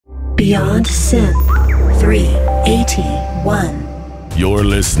Beyond Synth 381. You're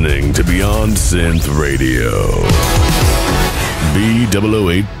listening to Beyond Synth Radio.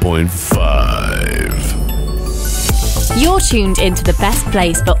 B008.5. You're tuned into the best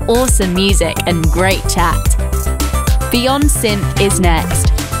place for awesome music and great chat. Beyond Synth is next.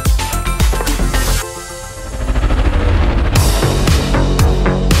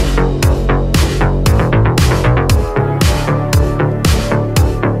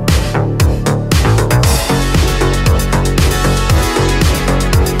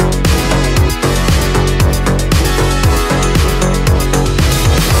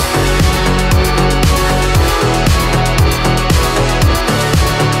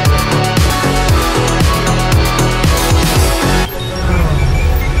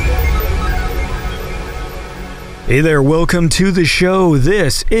 Hey there, welcome to the show.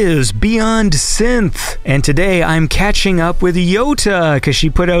 This is Beyond Synth, and today I'm catching up with Yota because she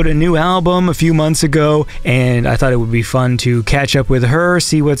put out a new album a few months ago, and I thought it would be fun to catch up with her,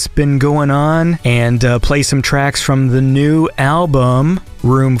 see what's been going on, and play some tracks from the new album,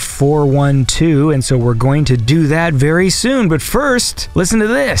 Room 412, and so we're going to do that very soon. But first, listen to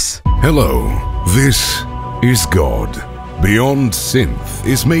this. Hello, this is God. Beyond Synth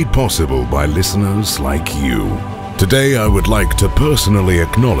is made possible by listeners like you. Today I would like to personally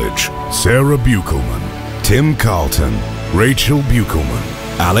acknowledge Sarah Buchelman, Tim Carlton, Rachel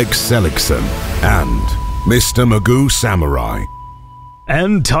Buchelman, Alex Seligson, and Mr. Magoo Samurai.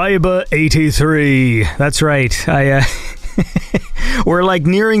 And Taiba83. That's right. We're like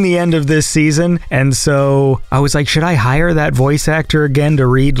nearing the end of this season, and so I was like, should I hire that voice actor again to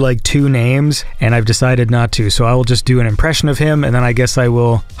read like two names? And I've decided not to, so I will just do an impression of him, and then I guess I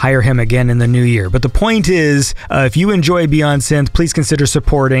will hire him again in the new year. But the point is, if you enjoy Beyond Synth, please consider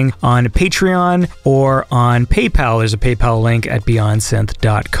supporting on Patreon or on PayPal. There's a PayPal link at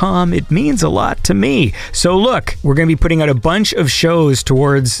beyondsynth.com. It means a lot to me. So look, we're going to be putting out a bunch of shows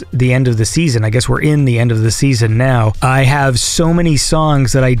towards the end of the season. I guess we're in the end of the season now. I have so many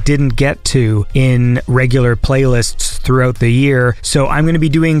songs that I didn't get to in regular playlists throughout the year, so I'm going to be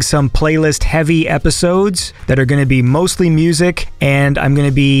doing some playlist heavy episodes that are going to be mostly music, and I'm going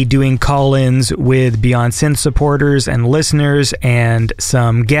to be doing call-ins with Beyond Synth supporters and listeners and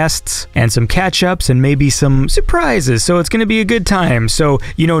some guests and some catch-ups and maybe some surprises, so it's going to be a good time. So,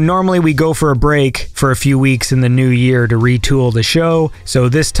 you know, normally we go for a break for a few weeks in the new year to retool the show, so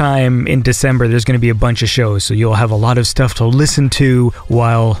this time in December there's going to be a bunch of shows, so you'll have a lot of stuff to listen to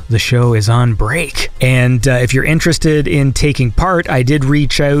while the show is on break. And if you're interested in taking part, I did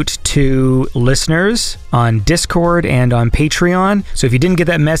reach out to listeners on Discord and on Patreon. So if you didn't get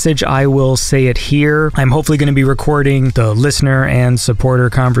that message, I will say it here. I'm hopefully going to be recording the listener and supporter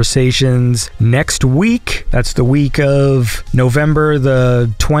conversations next week. That's the week of November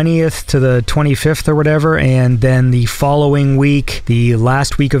the 20th to the 25th or whatever. And then the following week, the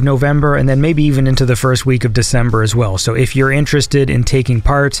last week of November, and then maybe even into the first week of December as well. So if you're interested in taking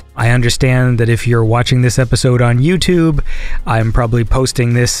part, I understand that if you're watching this episode on YouTube, I'm probably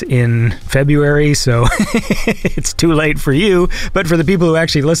posting this in February, so it's too late for you. But for the people who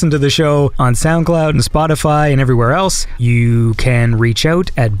actually listen to the show on SoundCloud and Spotify and everywhere else, you can reach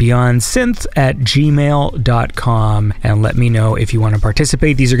out at beyondsynth@gmail.com and let me know if you want to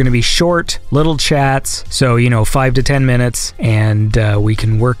participate. These are going to be short little chats, so 5 to 10 minutes, and we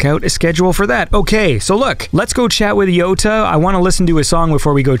can work out a schedule for that. Okay, so look, let's go chat with Yota. I want to listen to a song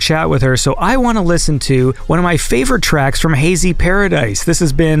before we go chat with her, so I want to listen to one of my favorite tracks from Hazy Paradise. This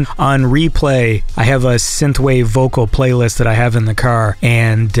has been on replay. I have a synthwave vocal playlist that I have in the car,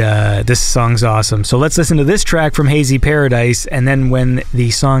 and this song's awesome. So let's listen to this track from Hazy Paradise, and then when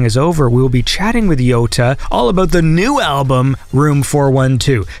the song is over, we'll be chatting with Yota all about the new album, Room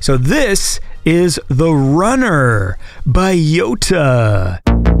 412. So this is The Runner by Yota.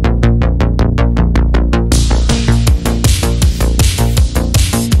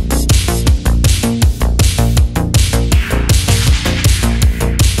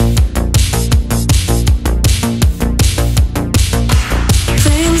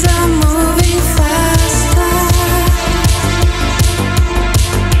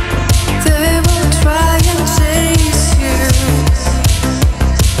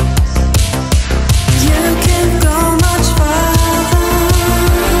 You can go much farther.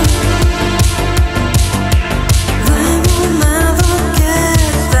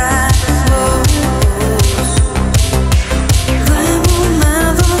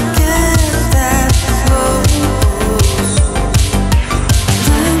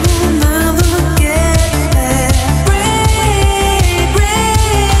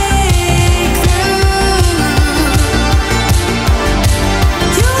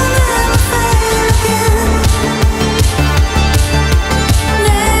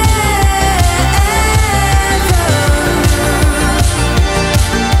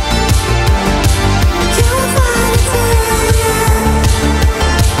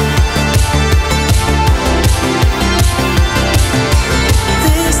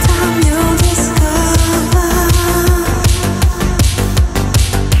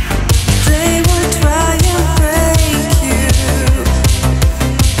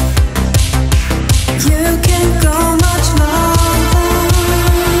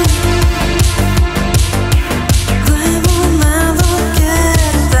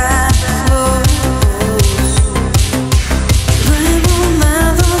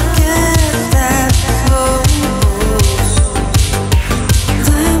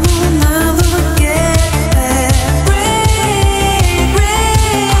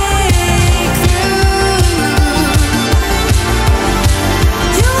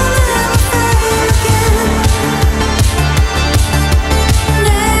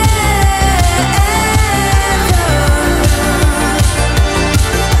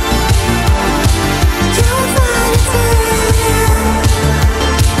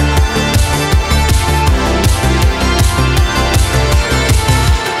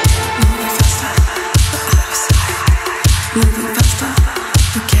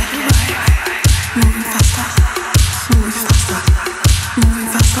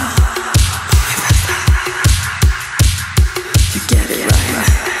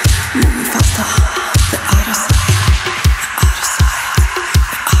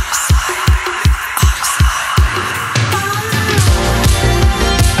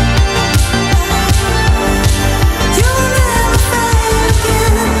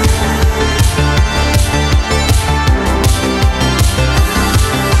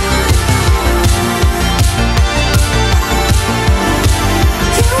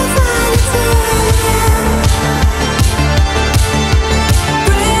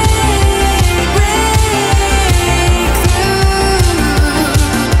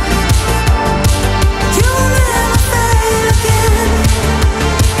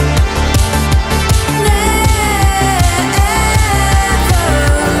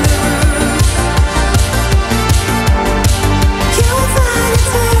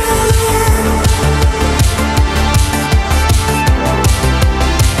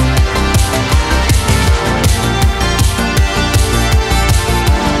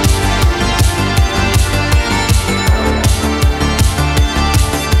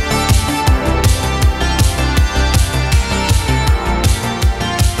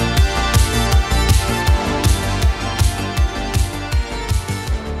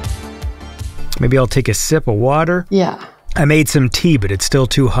 Maybe I'll take a sip of water. Yeah. I made some tea, but it's still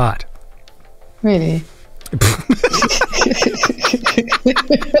too hot. Really?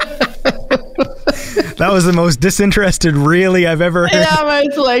 That was the most disinterested really I've ever heard. Yeah, but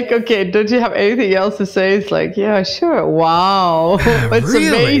it's like, okay, don't you have anything else to say? It's like, yeah, sure. Wow. It's Really?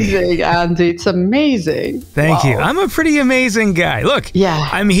 amazing, Andy. It's amazing. Thank you. I'm a pretty amazing guy. Look, Yeah.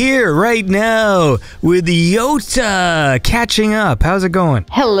 I'm here right now with Yota, catching up. How's it going?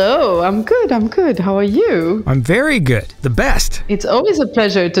 Hello. I'm good. I'm good. How are you? I'm very good. The best. It's always a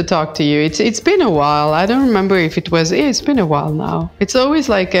pleasure to talk to you. It's been a while. I don't remember if it was. It's been a while now. It's always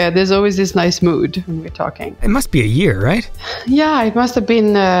like there's always this nice mood when we're talking. It must be a year, right? Yeah, it must have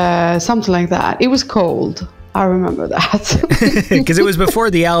been something like that. It was cold. I remember that. Because it was before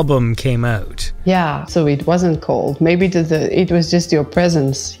the album came out. Yeah, so it wasn't cold. Maybe it was just your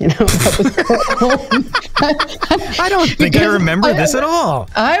presence, that was cold. I don't think I remember this at all.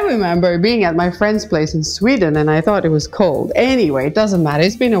 I remember being at my friend's place in Sweden and I thought it was cold. Anyway, it doesn't matter.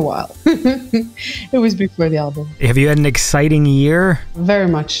 It's been a while. It was before the album. Have you had an exciting year? Very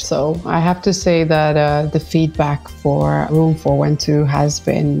much so. I have to say that the feedback for Room 412 has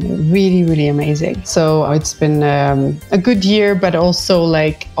been really, really amazing. So it's been a good year, but also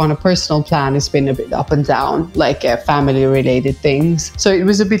like on a personal plan, it's been a bit up and down, like family related things. So it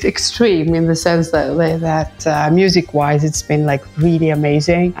was a bit extreme in the sense that music-wise, it's been like really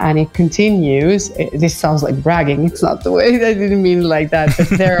amazing and it continues. This sounds like bragging. It's not the way. I didn't mean it like that,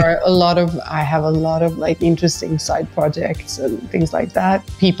 but I have a lot of like interesting side projects and things like that.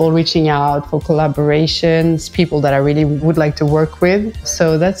 People reaching out for collaborations, people that I really would like to work with.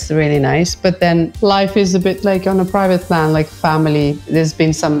 So that's really nice. But then life is a bit like on a private plan, like family. There's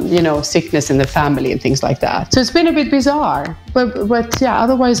been some, sickness in the family and things like that. So it's been a bit bizarre, but yeah,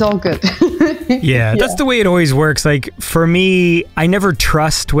 otherwise all good. Yeah, that's the way it always works. Like for me, I never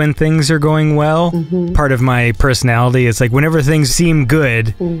trust when things are going well. Part of my personality is like whenever things seem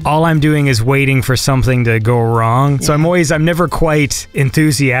good, all I'm doing is waiting for something to go wrong. So I'm never quite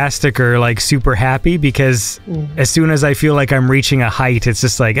enthusiastic or like super happy because as soon as I feel like I'm reaching a height, it's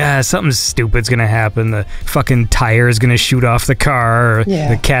just like, something stupid's gonna happen. The fucking tire is gonna shoot off the car, or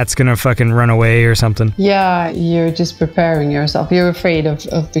the cat's gonna fucking run away or something. Yeah, you're just preparing yourself. You're afraid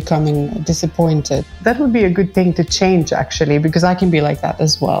of becoming disappointed. That would be a good thing to change, actually, because I can be like that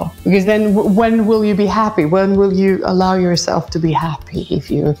as well. Because then when will you be happy? When will you allow yourself to be happy if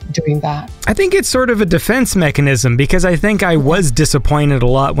you're doing that? I think it's sort of a defense mechanism because I think I was disappointed a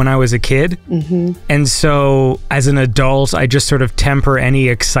lot when I was a kid. And so as an adult, I just sort of temper any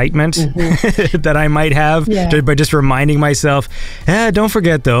excitement that I might have by just reminding myself, don't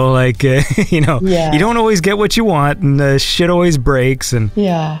forget though, like, you don't always get what you want and shit always breaks. And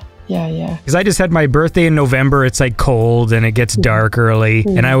yeah. Because I just had my birthday in November. It's like cold and it gets dark early.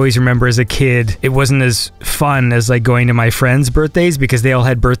 And I always remember as a kid, it wasn't as fun as like going to my friends' birthdays because they all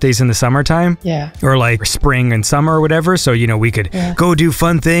had birthdays in the summertime. Yeah. Or like spring and summer or whatever. So, we could go do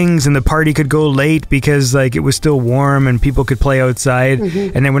fun things and the party could go late because like it was still warm and people could play outside.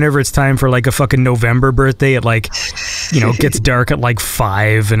 And then whenever it's time for like a fucking November birthday, it like, gets dark at like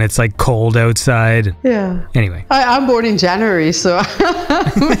 5 and it's like cold outside. Yeah. Anyway. I'm born in January, so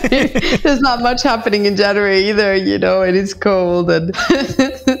there's not much happening in January either, and it's cold. And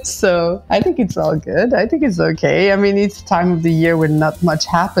so I think it's all good. I think it's okay. I mean, it's time of the year when not much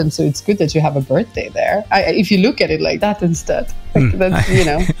happens. So it's good that you have a birthday there. If you look at it like that instead,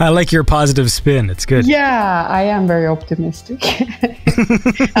 that's, I like your positive spin. It's good. Yeah, I am very optimistic.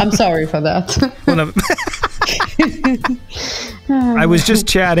 I'm sorry for that. I was just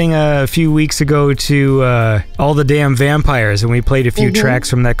chatting a few weeks ago to All the Damn Vampires, and we played a few tracks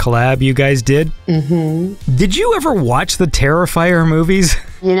from that collab you guys did. Did you ever watch the Terrifier movies?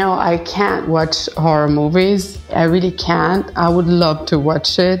 I can't watch horror movies. I really can't. I would love to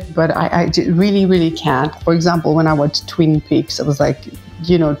watch it, but I really, really can't. For example, when I watched Twin Peaks, I was like,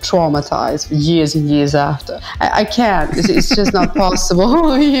 traumatized for years and years after. I can't. It's just not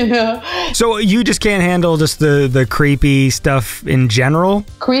possible, So you just can't handle just the creepy stuff in general?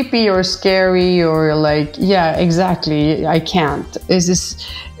 Creepy or scary or like, yeah, exactly. I can't. Is this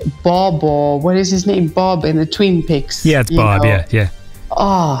Bob or what is his name? Bob in the Twin Peaks. Yeah, it's Bob. Yeah.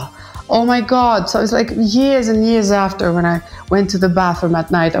 Oh my God. So it's like years and years after when I went to the bathroom at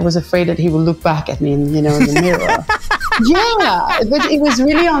night, I was afraid that he would look back at me in the mirror. Yeah, but it was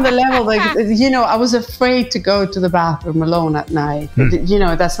really on the level, like, I was afraid to go to the bathroom alone at night. But,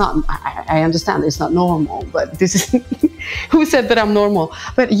 that's not, I understand it's not normal, but this is, Who said that I'm normal?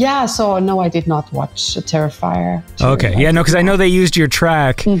 But yeah, so no, I did not watch Terrifier. Okay, yeah, no, because I know they used your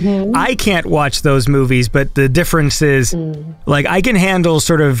track. Mm-hmm. I can't watch those movies, but the difference is, like, I can handle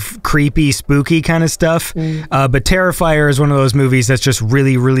sort of creepy, spooky kind of stuff, but Terrifier is one of those movies that's just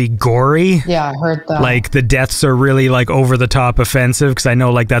really, really gory. Yeah, I heard that. Like, the deaths are really, like, over-the-top offensive, because I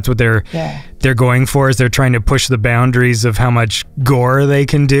know, like, that's what they're going for, is they're trying to push the boundaries of how much gore they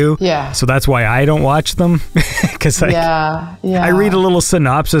can do. Yeah. So that's why I don't watch them, because I read a little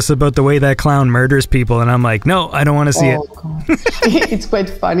synopsis about the way that clown murders people, and I'm like, no, I don't want to see it. God. It's quite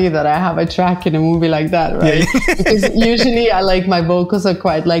funny that I have a track in a movie like that, right? Yeah. Because usually I like my vocals are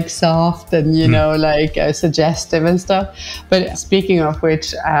quite like soft and, you know, like suggestive and stuff. But speaking of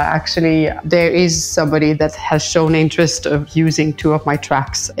which, actually, there is somebody that has shown interest of using 2 of my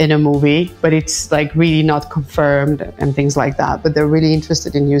tracks in a movie, but it's like really not confirmed and things like that. But they're really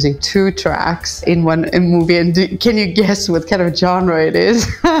interested in using 2 tracks in one movie. And can you guess what kind of genre it is?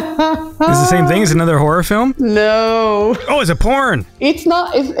 Is it the same thing as another horror film? No. Oh, it's a porn. It's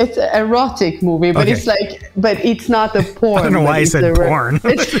not. It's an erotic movie, but it's like, but it's not a porn. I don't know why I said porn.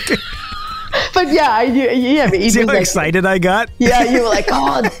 But yeah, see how excited I got? Yeah, you were like,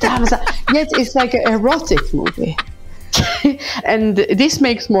 oh, damn. Yes, it's like an erotic movie. And this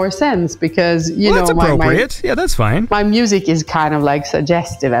makes more sense because, you know, that's appropriate. Yeah, that's fine. My music is kind of like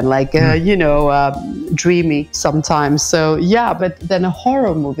suggestive and like, you know, dreamy sometimes. So yeah, but then a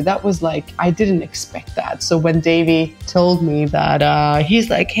horror movie, that was like, I didn't expect that. So when Davey told me that, he's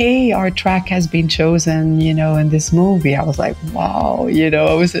like, hey, our track has been chosen, you know, in this movie, I was like, wow, you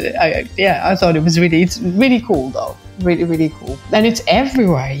know, I thought it's really cool though. Really, really cool. And it's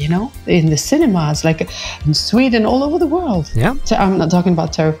everywhere, you know, in the cinemas, like in Sweden, all over the world. Yeah. I'm not talking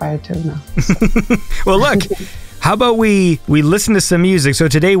about Terrifier 2 now. So. Well, look, how about we listen to some music? So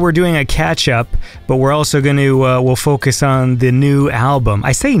today we're doing a catch-up, but we're also going to, we'll focus on the new album.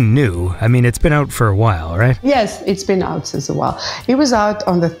 I say new, I mean, it's been out for a while, right? Yes, it's been out since a while. It was out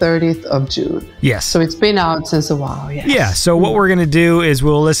on the 30th of June. Yes. So it's been out since a while, yes. Yeah, so what we're going to do is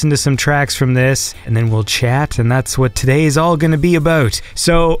we'll listen to some tracks from this, and then we'll chat, and that's what today is all going to be about.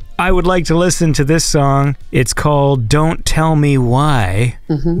 So I would like to listen to this song. It's called Don't Tell Me Why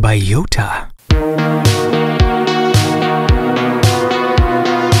by Yota.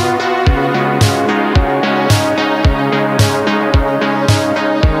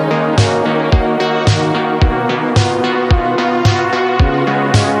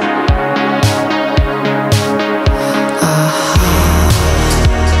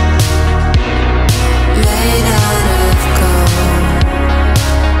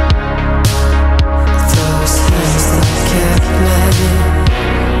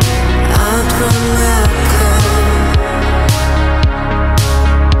 I'm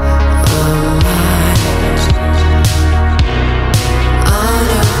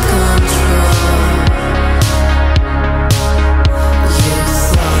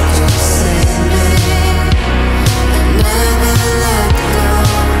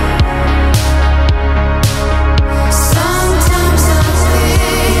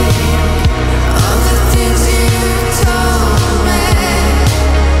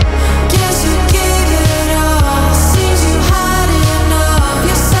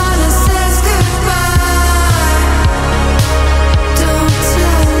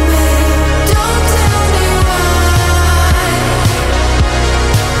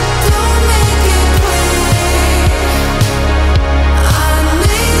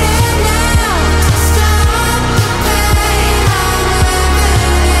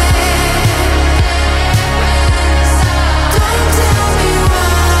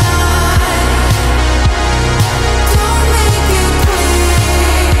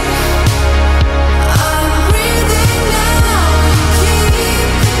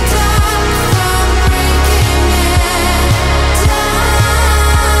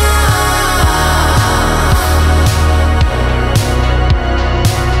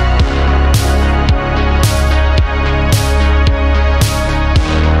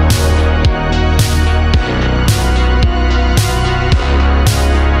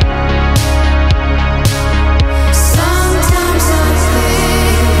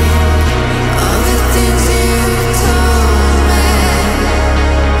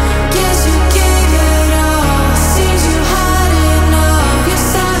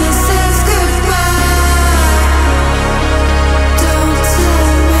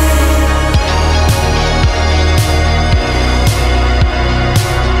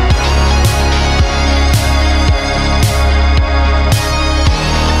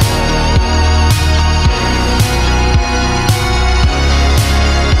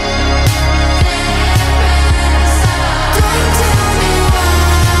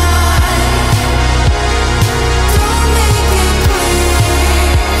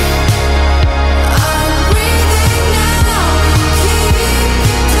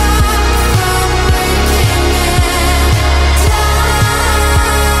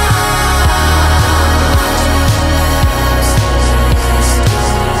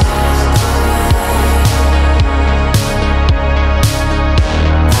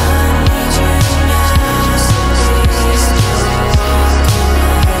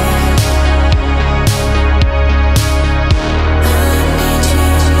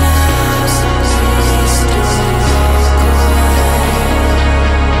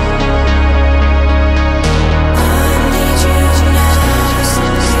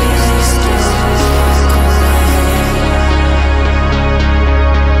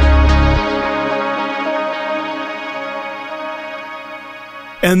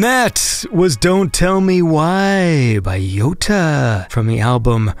And that was Don't Tell Me Why by Yota from the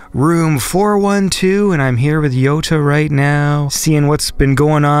album Room 412. And I'm here with Yota right now, seeing what's been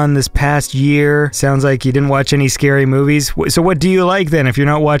going on this past year. Sounds like you didn't watch any scary movies. So what do you like then if you're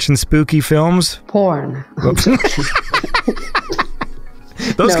not watching spooky films? Porn.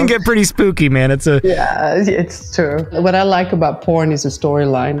 Those can get pretty spooky, man. Yeah, it's true. What I like about porn is the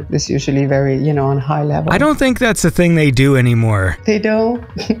storyline. It's usually very, on high level. I don't think that's a thing they do anymore. They don't?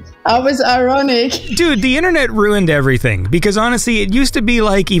 I was ironic. Dude, the internet ruined everything. Because honestly, it used to be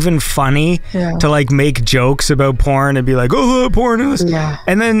like even funny to like make jokes about porn and be like, oh, porn is. Yeah.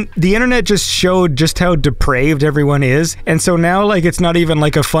 And then the internet just showed just how depraved everyone is. And so now like it's not even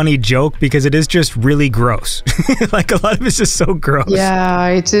like a funny joke because it is just really gross. Like a lot of it's just so gross. Yeah,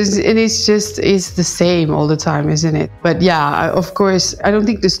 it is. And it's the same all the time, isn't it? But yeah, of course, I don't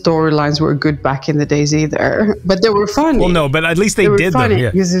think the storylines were good back in the days either. But they were funny. Well, no, but at least they did them.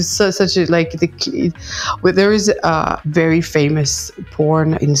 Yeah. Because it's such a there is a very famous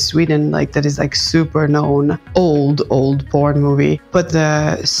porn in Sweden that is super known old porn movie, but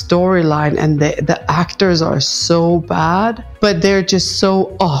the storyline and the actors are so bad, but they're just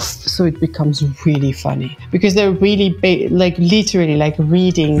so off, so it becomes really funny because they're really literally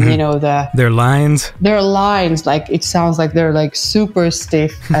reading their lines it sounds like they're super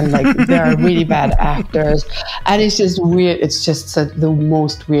stiff and they're really bad actors, and it's just weird. It's just the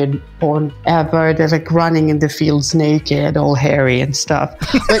most weird porn ever. They're running in the fields naked, all hairy and stuff.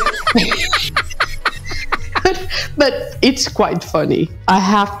 But it's quite funny. I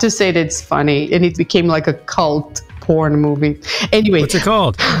have to say that it's funny, and it became like a cult porn movie. Anyway, what's it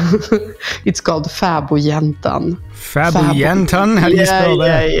called? It's called Fäbodjäntan. Fäbodjäntan? How do you spell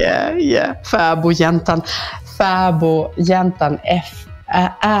that? Yeah. Fäbodjäntan. Fäbodjäntan.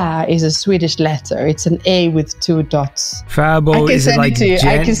 A is a Swedish letter. It's an A with 2 dots. Fäbo, is it like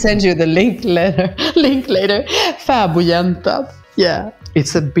I can send you the link later. Fäbodjäntan. Yeah.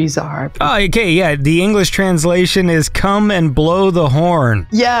 It's a bizarre. Oh, okay, yeah. The English translation is "come and blow the horn."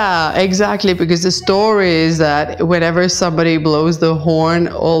 Yeah, exactly. Because the story is that whenever somebody blows the horn,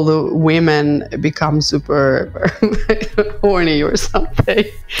 all the women become super horny or something.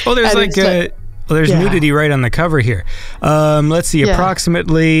 Oh, there's there's nudity right on the cover here. Let's see.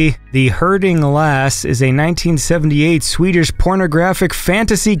 Approximately, The Herding Lass is a 1978 Swedish pornographic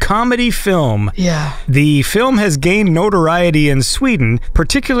fantasy comedy film. Yeah. The film has gained notoriety in Sweden,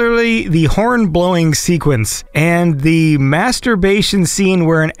 particularly the horn-blowing sequence and the masturbation scene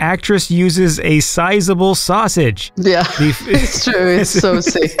where an actress uses a sizable sausage. Yeah, it's true. It's so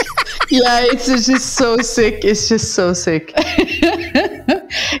sick. Yeah, it's just so sick. It's just so sick.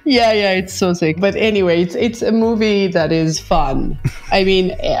 Yeah, it's so sick. But anyway, it's a movie that is fun. I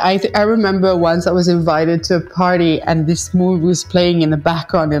mean, I remember once I was invited to a party and this movie was playing in the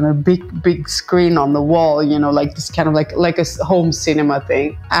background in a big screen on the wall, this kind of like a home cinema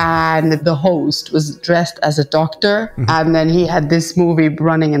thing. And the host was dressed as a doctor, and then he had this movie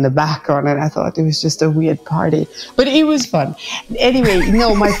running in the background, and I thought it was just a weird party. But it was fun. Anyway,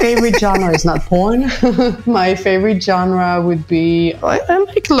 no, my favorite genre is not porn. My favorite genre would be, I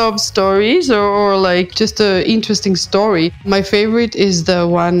like love stories or just an interesting story. My favorite is the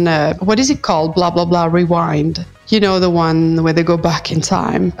one, what is it called? Blah, blah, blah, rewind. The one where they go back in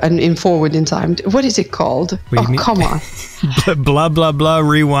time and forward in time. What is it called? Come on. Blah, blah, blah,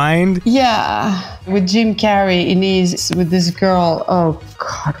 rewind? Yeah. With Jim Carrey with this girl. Oh,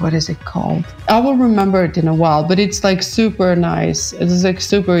 God, what is it called? I will remember it in a while, but it's super nice. It's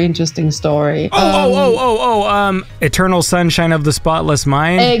super interesting story. Eternal Sunshine of the Spotless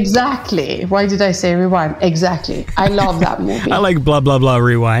Mind? Exactly. Why did I say rewind? Exactly. I love that movie. I like blah, blah, blah,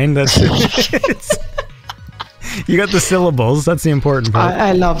 rewind. That's You got the syllables. That's the important part.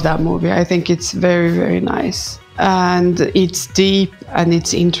 I love that movie. I think it's very, very nice. And it's deep and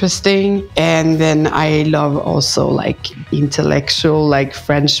it's interesting. And then I love also intellectual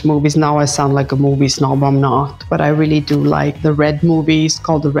French movies. Now I sound like a movie snob. I'm not, but I really do like the Red movie. It's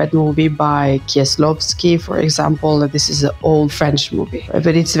called The Red Movie by Ledovsky, for example. This is an old French movie,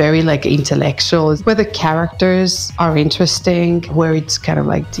 but it's very intellectual, where the characters are interesting, where it's kind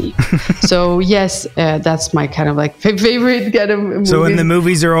of deep. So yes, that's my kind of favorite kind of movie. So when the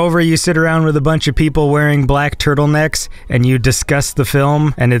movies are over, you sit around with a bunch of people wearing black turtlenecks and you discuss the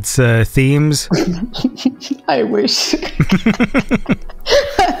film and its themes? I wish.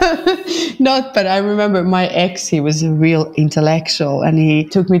 Not, but I remember my ex, he was a real intellectual and he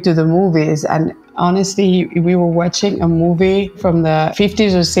took me to the movies and Honestly, we were watching a movie from the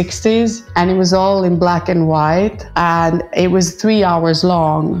 50s or 60s, and it was all in black and white, and it was 3 hours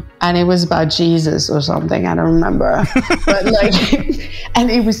long, and it was about Jesus or something, I don't remember. But like, and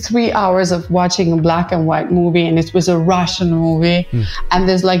it was 3 hours of watching a black and white movie, and it was a Russian movie, and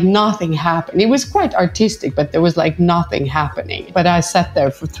there's like nothing happened. It was quite artistic, but there was like nothing happening. But I sat there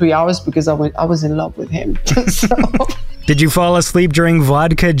for 3 hours because I was in love with him. So. Did you fall asleep during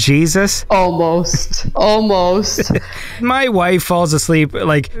Vodka Jesus? Almost. My wife falls asleep,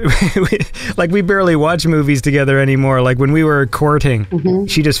 like we barely watch movies together anymore. Like when we were courting,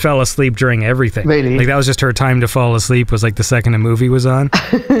 she just fell asleep during everything. Really? Like that was just her time to fall asleep, was like the second a movie was on.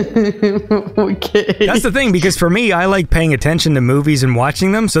 Okay. That's the thing, because for me, I like paying attention to movies and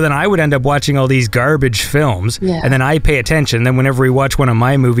watching them. So then I would end up watching all these garbage films, and then I pay attention. Then whenever we watch one of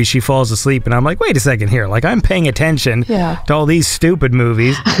my movies, she falls asleep, and I'm like, wait a second here. Like I'm paying attention to all these stupid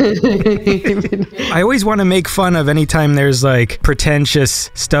movies. I always want to make fun of anytime there's like pretentious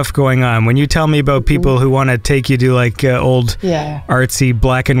stuff going on. When you tell me about people who want to take you to like old artsy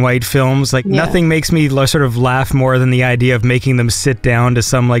black and white films, like nothing makes me sort of laugh more than the idea of making them sit down to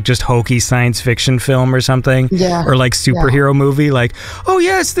some like just hokey science fiction film or something, or like superhero movie. Like, oh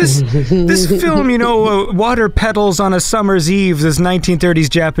yes, this film, you know, Water Petals on a Summer's Eve, this 1930s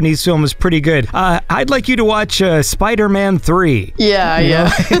Japanese film is pretty good. I'd like you to watch Spider-Man 3. Yeah.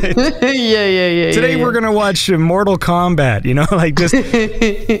 Today we're gonna watch Mortal Kombat, you know, like just.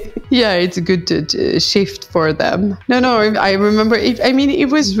 Yeah, it's a good shift for them. No, I remember, it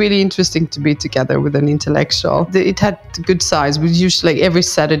was really interesting to be together with an intellectual. It had good size. We usually, like every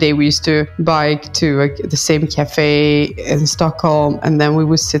Saturday, we used to bike to the same cafe in Stockholm, and then we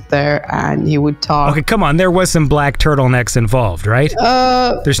would sit there and he would talk. Okay, come on, there was some black turtlenecks involved, right?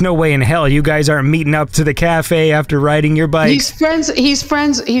 There's no way in hell you guys aren't meeting up to the cafe after riding your bike. His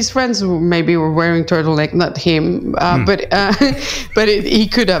friends who maybe were wearing turtleneck, not him, but he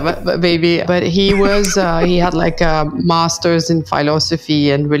could have maybe. But he was he had like a master's in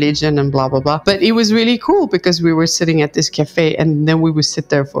philosophy and religion and blah blah blah. But it was really cool because we were sitting at this cafe, and then we would sit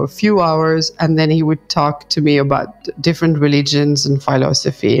there for a few hours, and then he would talk to me about different religions and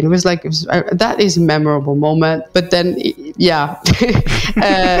philosophy, and it was that is a memorable moment. But then there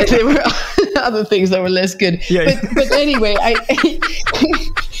were other things that were less good. But anyway,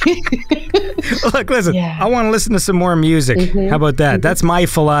 Look, listen, I want to listen to some more music. How about that? That's my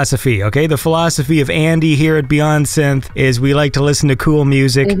philosophy, okay? The philosophy of Andy here at Beyond Synth is we like to listen to cool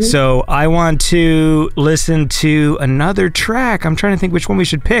music. So I want to listen to another track. I'm trying to think which one we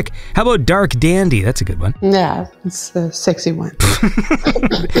should pick. How about Dark Dandy? That's a good one. Yeah, it's a sexy one.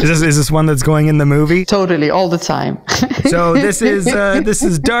 Is this one that's going in the movie? Totally, all the time. So this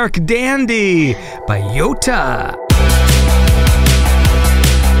is Dark Dandy by Yota.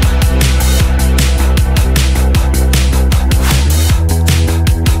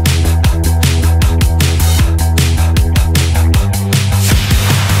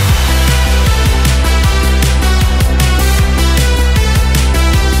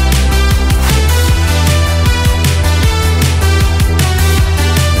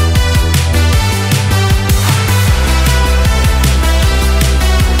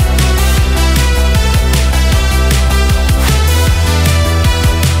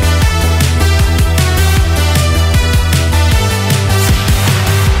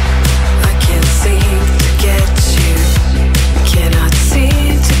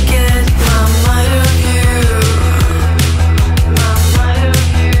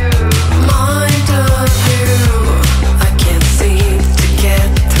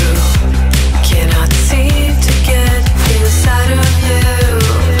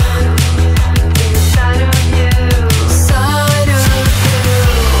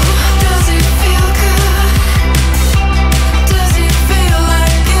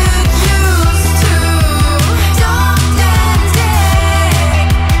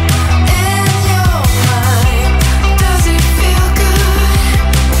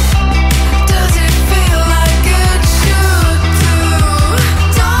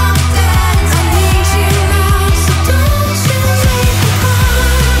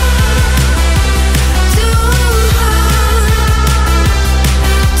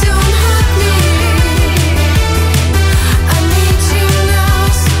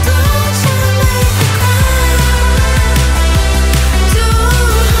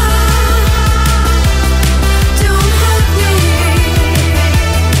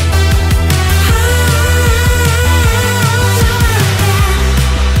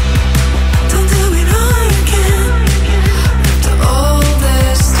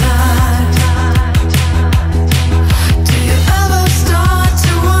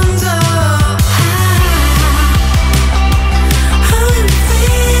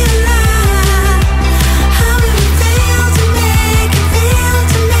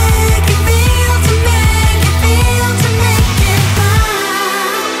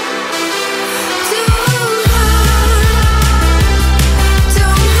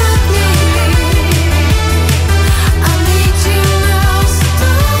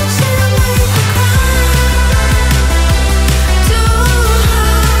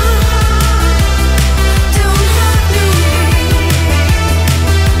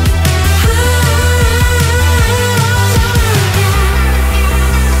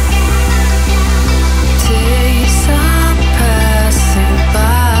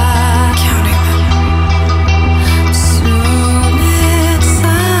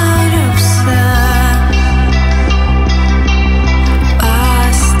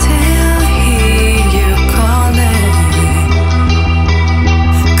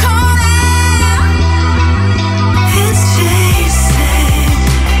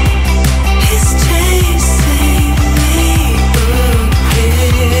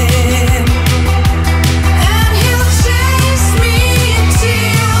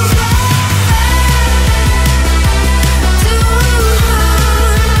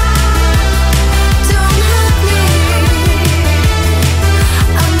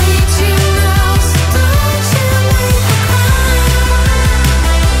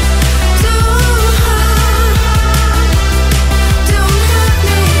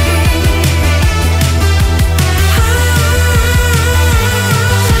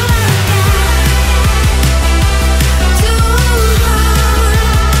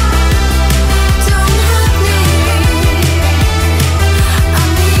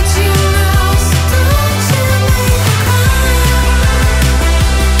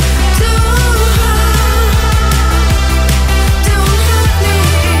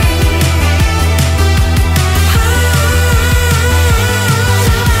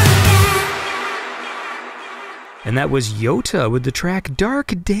 that was Yota with the track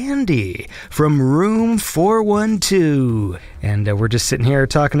Dark Dandy from Room 412. And we're just sitting here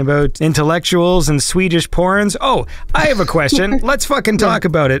talking about intellectuals and Swedish porns. Oh, I have a question. Let's fucking talk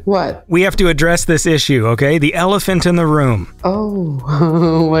about it. What? We have to address this issue, okay? The elephant in the room.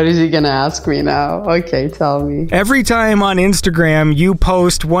 Oh, what is he gonna ask me now? Okay, tell me. Every time on Instagram you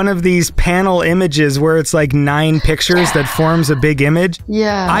post one of these panel images where it's like 9 pictures that forms a big image.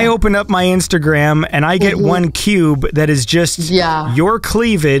 Yeah. I open up my Instagram and I get one cube that is just your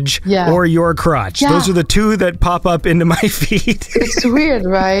cleavage or your crotch. Those are the 2 that pop up into my feed. It's weird,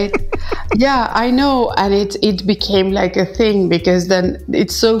 right? Yeah, I know. And it became like a thing because then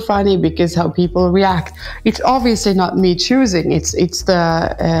it's so funny because how people react. It's obviously not me choosing. It's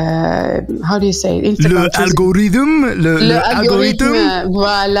the, how do you say it? Le algorithme. Le algorithme.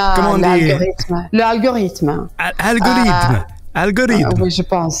 Voilà. Comment on dit? Le algorithme. Algorithme. Algorithm. Oui, je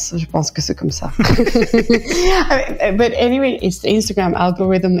pense que c'est comme ça. But anyway, it's the Instagram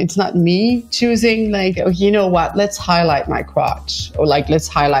algorithm. It's not me choosing like, oh, you know what, let's highlight my crotch or like, let's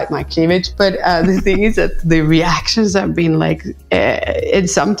highlight my cleavage. But the thing is that the reactions have been like, and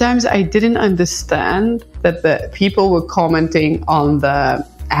sometimes I didn't understand that the people were commenting on the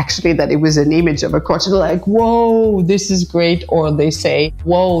actually that it was an image of a crotch. They're like, whoa, this is great. Or they say,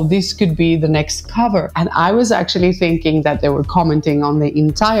 whoa, this could be the next cover. And I was actually thinking that they were commenting on the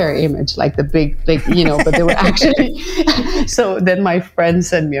entire image, like the big, like, you know, but they were actually, so then my friend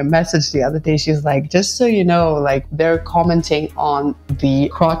sent me a message the other day. She's like, just so you know, like they're commenting on the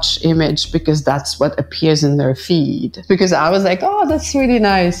crotch image because that's what appears in their feed. Because I was like, oh, that's really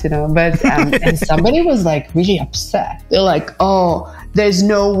nice, you know, but, and somebody was like really upset. They're like, oh, there's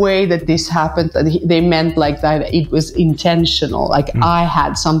no way that this happened. That they meant like that it was intentional. Like I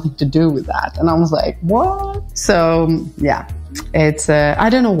had something to do with that. And I was like, what? So yeah, it's, I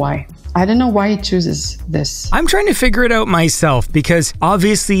don't know why. I don't know why he chooses this. I'm trying to figure it out myself because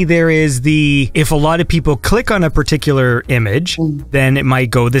obviously there is the, if a lot of people click on a particular image, then it might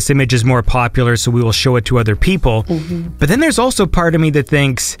go, this image is more popular, so we will show it to other people. But then there's also part of me that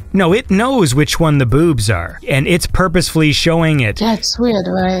thinks, no, it knows which one the boobs are and it's purposefully showing it. Yeah, it's weird,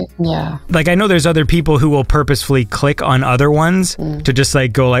 right? Yeah. Like I know there's other people who will purposefully click on other ones to just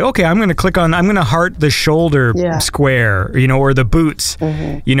like go like, okay, I'm going to click on, I'm going to heart the shoulder square, you know, or the boots,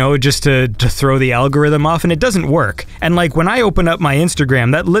 you know, just to throw the algorithm off, and it doesn't work. And like when I open up my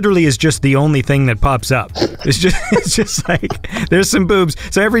Instagram, that literally is just the only thing that pops up. It's just like there's some boobs.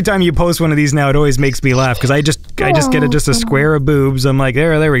 So every time you post one of these now, it always makes me laugh because I just get just a square of boobs. I'm like,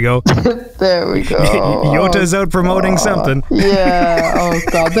 there we go. There we go. Yota's out promoting something. Yeah. Oh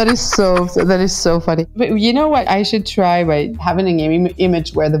god, that is so funny. But you know what? I should try by having an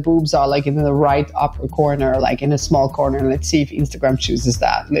image where the boobs are like in the right upper corner, like in a small corner, and let's see if Instagram chooses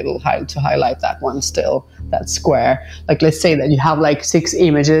that little to highlight that one still, that square. Like let's say that you have like 6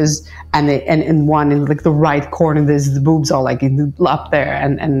 images and in one in like the right corner there's the boobs are like up there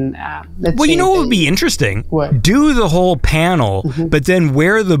and let's well, see, you know what would be interesting? What? Do the whole panel, but then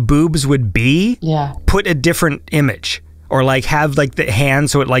where the boobs would be, put a different image. Or like have like the hand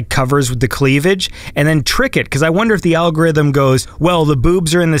so it like covers with the cleavage and then trick it. Because I wonder if the algorithm goes, well, the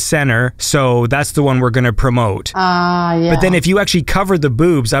boobs are in the center, so that's the one we're going to promote. Yeah. But then if you actually cover the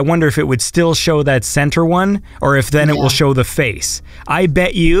boobs, I wonder if it would still show that center one or if then it will show the face. I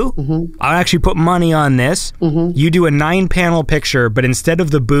bet you, I'll actually put money on this. You do a 9-panel picture, but instead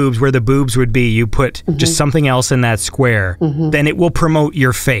of the boobs where the boobs would be, you put just something else in that square. Then it will promote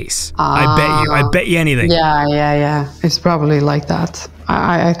your face. I bet you anything. Yeah. It's probably like that.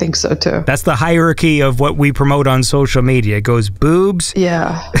 I think so too. That's the hierarchy of what we promote on social media. It goes boobs,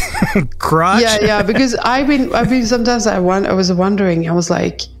 crotch. Yeah. Because I've been sometimes I was wondering. I was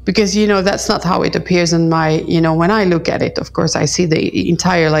like, because you know that's not how it appears in my, you know, when I look at it. Of course, I see the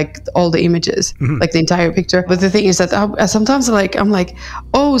entire, like all the images, like the entire picture. But the thing is that sometimes I'm like,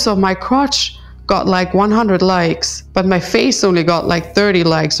 oh, so my crotch got like 100 likes, but my face only got like 30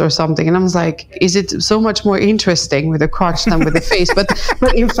 likes or something. And I was like, is it so much more interesting with the crotch than with the face? But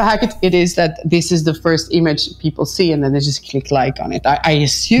in fact, it is that this is the first image people see and then they just click like on it. I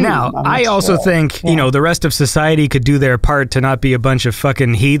assume. Now, I also think, you know, the rest of society could do their part to not be a bunch of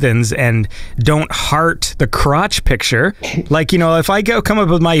fucking heathens and don't heart the crotch picture. Like, you know, if I come up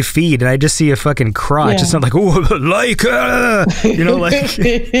with my feed and I just see a fucking crotch, it's not like, oh, like, you know, like,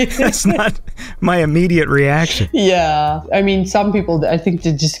 that's not my immediate reaction. Yeah. I mean, some people, I think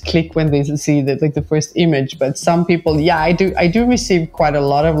they just click when they see the first image, but some people, yeah, I do receive quite a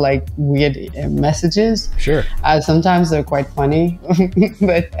lot of like weird messages. Sure. Sometimes they're quite funny,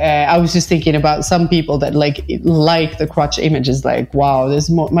 but I was just thinking about some people that like the crotch images, like, wow, this is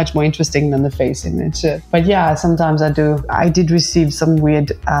much more interesting than the face image. But yeah, sometimes I did receive some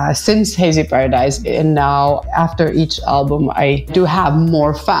weird, since Hazy Paradise, and now after each album, I do have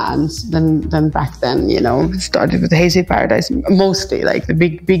more fans than back then, you know. It started with Hazy Paradise, mostly, like the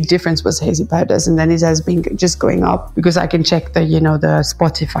big difference was Hazy Paradise, and then it has been just going up because I can check the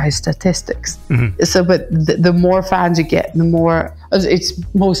Spotify statistics. Mm-hmm. So, but the more fans you get, the more, it's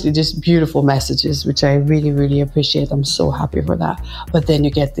mostly just beautiful messages, which I really, really appreciate. I'm so happy for that. But then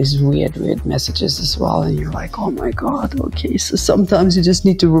you get these weird messages as well, and you're like, oh my God, okay, so sometimes you just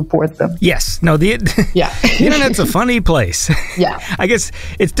need to report them. Yes. No, the internet's a funny place. Yeah. I guess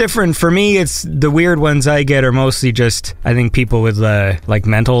it's different. For me, it's the weird ones I get are mostly just, I think, people with like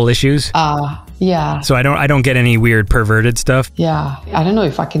mental issues. Yeah. So I don't get any weird perverted stuff. Yeah. I don't know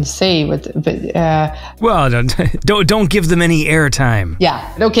if I can say, but well, don't give them any airtime.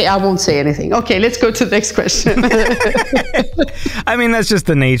 Yeah. Okay, I won't say anything. Okay, let's go to the next question. I mean, that's just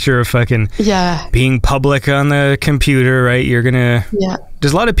the nature of fucking being public on the computer, right? You're gonna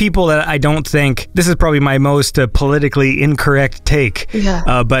There's a lot of people that I don't think, this is probably my most politically incorrect take,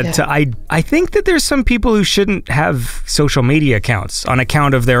 but I think that there's some people who shouldn't have social media accounts on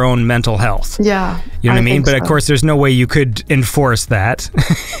account of their own mental health. Yeah. You know what I mean? But of course, there's no way you could enforce that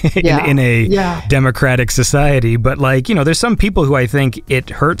in a democratic society. But like, you know, there's some people who I think it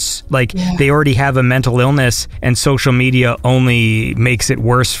hurts. Like they already have a mental illness and social media only makes it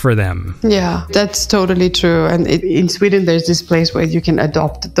worse for them. Yeah, that's totally true. And in Sweden, there's this place where you can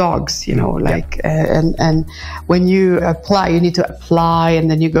adopt dogs, you know, like, and when you apply, you need to apply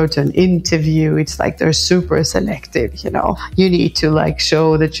and then you go to an interview. It's like they're super selective, you know. You need to like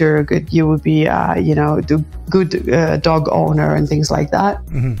show that you would be, good dog owner and things like that.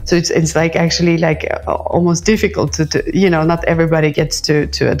 Mm-hmm. So it's like actually like almost difficult to, you know, not everybody gets to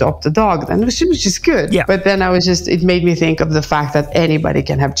adopt a dog then, which is good. Yeah. But then it made me think of the fact that anybody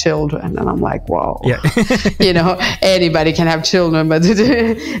can have children. And I'm like, whoa, you know, anybody can have children, but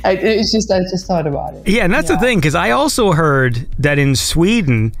I just thought about it. Yeah, and that's the thing, because I also heard that in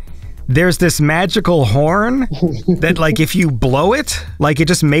Sweden, there's this magical horn that, like, if you blow it, like, it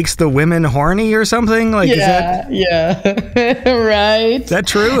just makes the women horny or something. Like, is that? Yeah, right. Is that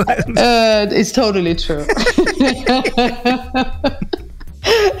true? It's totally true.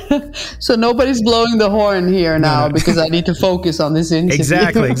 So nobody's blowing the horn here now because I need to focus on this interview.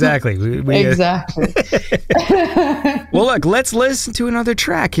 Exactly. Exactly. Well, look, let's listen to another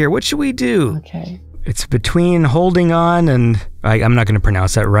track here. What should we do? Okay. It's between Holding On and I'm not going to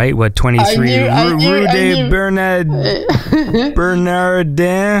pronounce that right. What, 23 Rue de Bernardin? 23 Rue de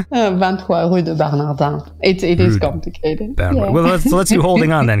Bernardin. It is complicated. Yeah. Well, let's do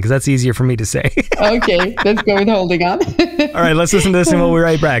Holding On then, because that's easier for me to say. Okay, let's go with Holding On. All right, let's listen to this and we'll be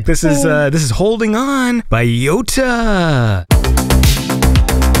right back. This is Holding On by Yota.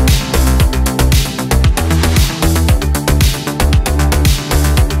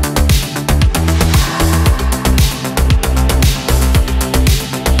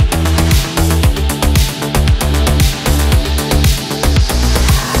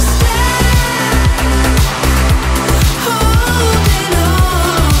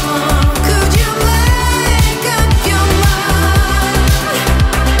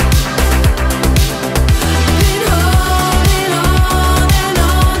 Been holding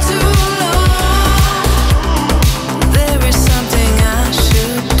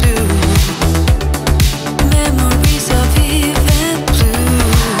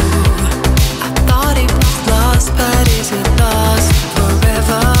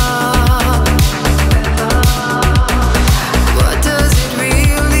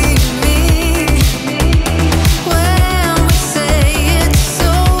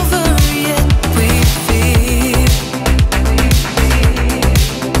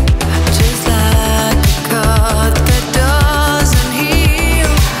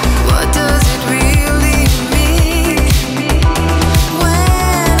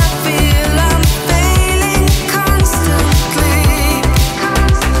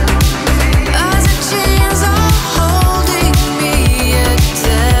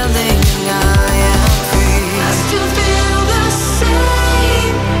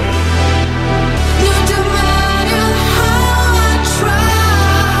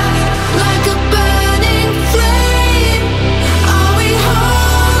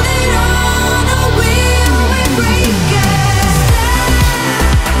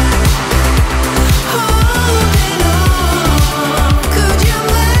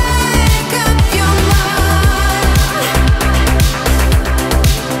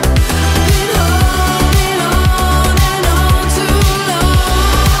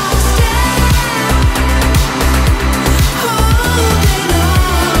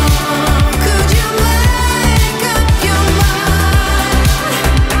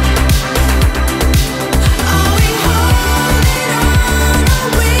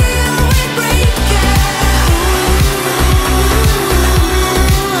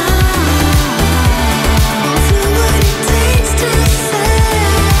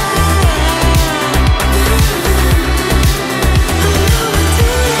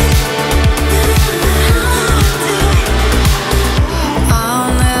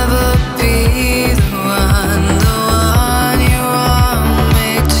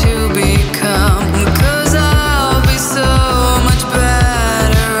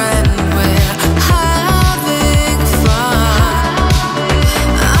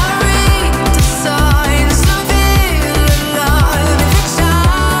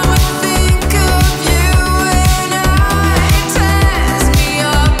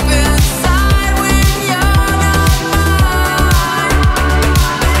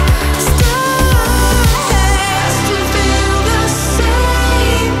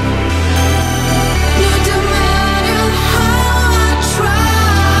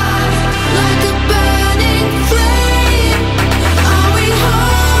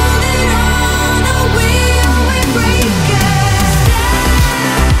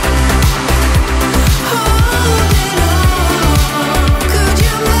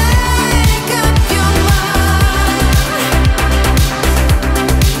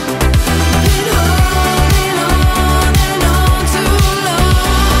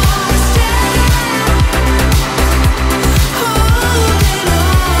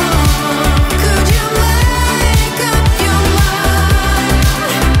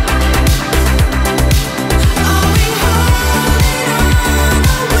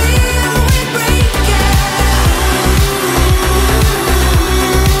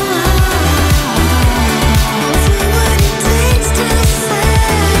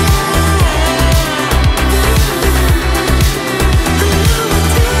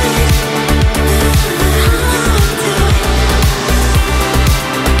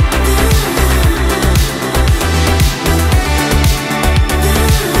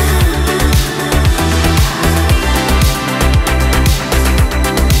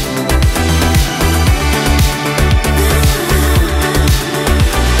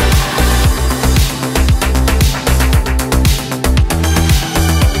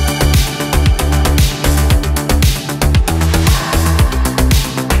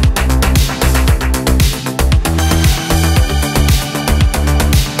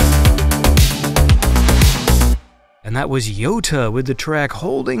that was Yota with the track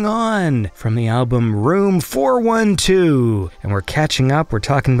Holding On from the album Room 412. And we're catching up. We're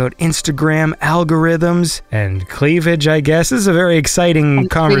talking about Instagram algorithms and cleavage, I guess. This is a very exciting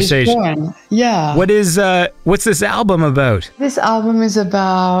conversation. Yeah. What's this album about? This album is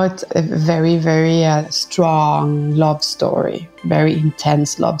about a very, very strong love story. Very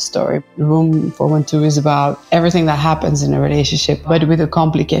intense love story. Room 412 is about everything that happens in a relationship, but with a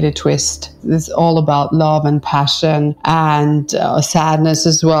complicated twist. It's all about love and passion and sadness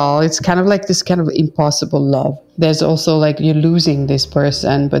as well. It's kind of like this kind of impossible love. There's also like you're losing this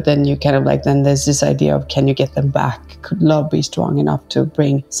person, but then you kind of like, then there's this idea of, can you get them back? Could love be strong enough to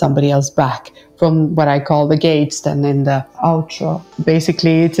bring somebody else back? From what I call the gates, then in the outro.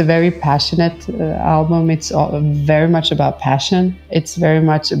 Basically, it's a very passionate album. It's very much about passion. It's very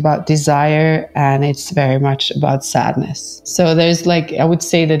much about desire, and it's very much about sadness. So there's like, I would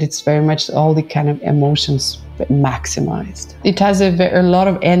say that it's very much all the kind of emotions maximized. It has a lot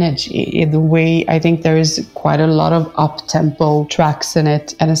of energy in the way. I think there is quite a lot of up-tempo tracks in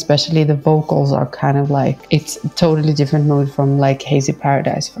it, and especially the vocals are kind of like, it's a totally different mood from like Hazy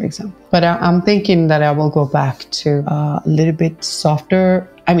Paradise, for example. But I'm thinking that I will go back to a little bit softer,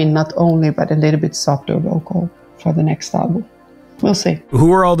 I mean not only, but a little bit softer vocal for the next album. We'll see. Who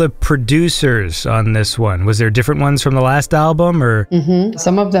were all the producers on this one? Was there different ones from the last album, or?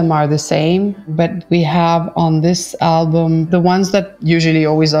 Some of them are the same, but we have on this album the ones that usually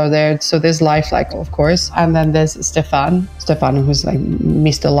always are there. So there's Lifelike, of course, and then there's Stéphane, who's like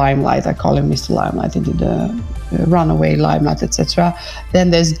Mr. Limelight. I call him Mr. Limelight. He did Runaway, Limelight, etc.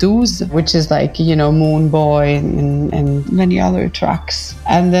 Then there's Douze, which is like, you know, Moon Boy and many other tracks.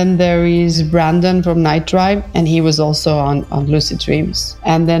 And then there is Brandon from Night Drive, and he was also on Lucid Dreams.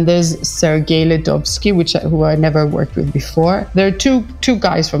 And then there's Sergey Ledovsky, who I never worked with before. There are two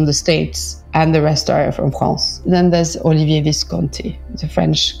guys from the States, and the rest are from France. Then there's Olivier Visconti, the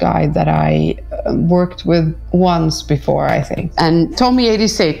French guy that I worked with once before, I think. And Tommy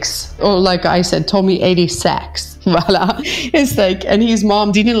 86, or like I said, Tommy 86. Voila. It's like, and his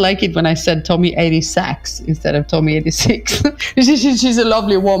mom didn't like it when I said Tommy 86 instead of Tommy 86. She's a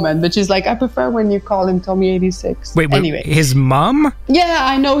lovely woman, but she's like, I prefer when you call him Tommy 86. Wait, anyway. His mom? Yeah,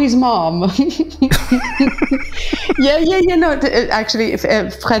 I know his mom. Yeah, no, actually,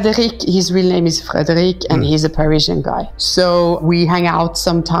 Frédéric, his real name is Frédéric, and he's a Parisian guy. So we hang out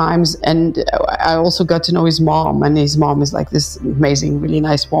sometimes, and I also got to know his mom, and his mom is like this amazing, really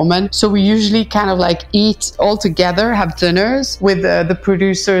nice woman. So we usually kind of like eat all together, have dinners with the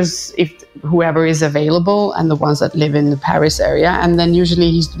producers, if whoever is available, and the ones that live in the Paris area. And then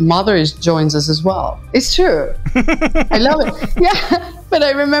usually his mother joins us as well. It's true. I love it. Yeah. But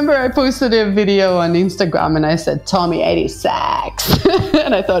I remember I posted a video on Instagram and I said, Tommy 86.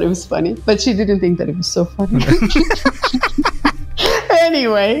 And I thought it was funny. But she didn't think that it was so funny.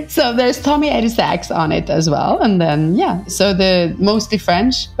 Anyway, so there's Tommy 86 on it as well. And then, yeah, so the mostly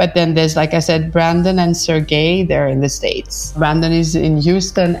French. But then there's, like I said, Brandon and Sergey, they're in the States. Brandon is in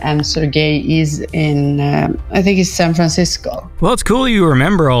Houston and Sergey is in, I think it's San Francisco. Well, it's cool you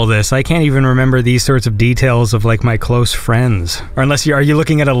remember all this. I can't even remember these sorts of details of like my close friends. Or unless are you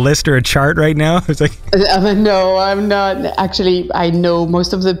looking at a list or a chart right now? It's like no, I'm not. Actually, I know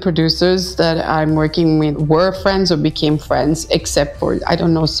most of the producers that I'm working with were friends or became friends, except for, I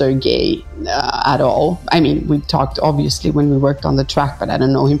don't know Sergey at all. I mean, we talked obviously when we worked on the track, but I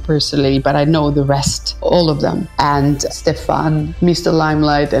don't know him personally, but I know the rest, all of them. And Stéphane, Mr.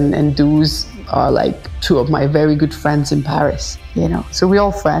 Limelight, and Douze are like two of my very good friends in Paris, you know, so we're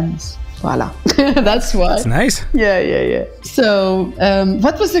all friends. Voila. That's why. That's nice. Yeah. So,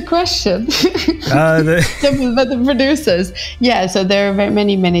 what was the question? About the producers. Yeah, so there are very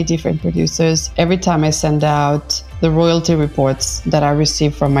many different producers. Every time I send out the royalty reports that I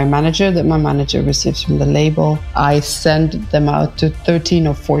receive from my manager, that my manager receives from the label, I send them out to 13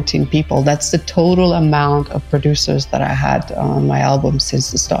 or 14 people. That's the total amount of producers that I had on my album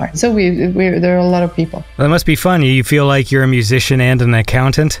since the start. So there are a lot of people. Well, that must be fun. You feel like you're a musician and an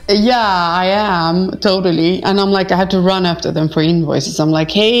accountant? Yeah, I am, totally. And I'm like, I have to run after them for invoices. I'm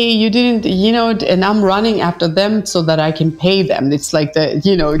like, hey, you didn't, you know, and I'm running after them so that I can pay them. It's like the,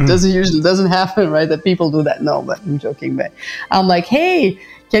 you know, it doesn't happen, right? That people do that. No, but I'm joking, but I'm like, hey,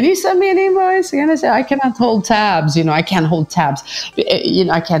 can you send me an invoice? And I say, I cannot hold tabs. You know, I can't hold tabs. You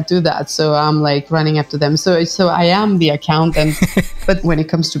know, I can't do that. So I'm like running after them. So I am the accountant. But when it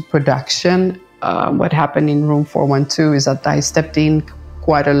comes to production, what happened in Room 412 is that I stepped in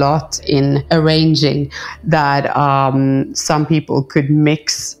quite a lot in arranging that some people could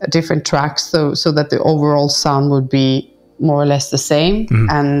mix different tracks so that the overall sound would be more or less the same,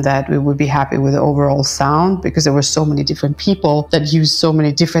 and that we would be happy with the overall sound, because there were so many different people that used so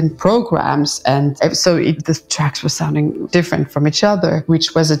many different programs, and so the tracks were sounding different from each other,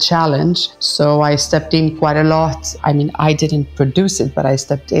 which was a challenge. So I stepped in quite a lot. I mean, I didn't produce it, but I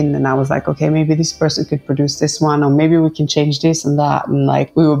stepped in and I was like, okay, maybe this person could produce this one, or maybe we can change this and that. And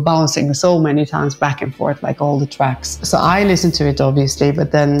like, we were bouncing so many times back and forth, like all the tracks. So I listened to it, obviously,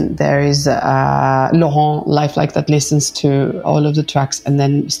 but then there is Laurent, Lifelike, that listens to all of the tracks, and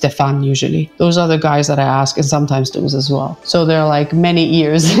then Stéphane usually. Those are the guys that I ask, and sometimes Douze as well. So there are like many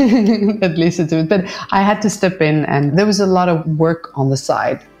ears that listen to it. But I had to step in, and there was a lot of work on the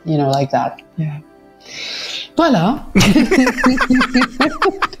side, you know, like that. Yeah. Voila.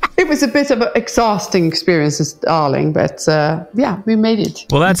 It was a bit of an exhausting experience, darling, but yeah, we made it.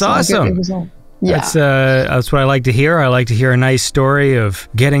 Well, that's awesome. Yeah. That's what I like to hear. I like to hear a nice story of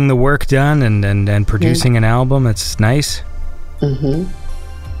getting the work done and producing an album. It's nice. Mm-hmm.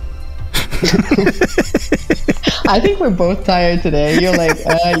 I think we're both tired today. You're like,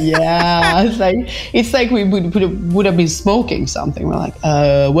 yeah. It's like we would have been smoking something. We're like,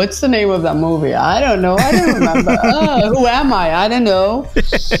 what's the name of that movie? I don't know. I don't remember. Who am I? I don't know.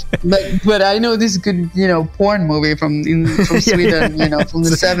 But I know this good, you know, porn movie from Sweden, you know, from the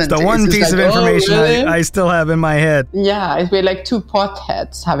 70s. The one piece of information really? I still have in my head. Yeah, we're like two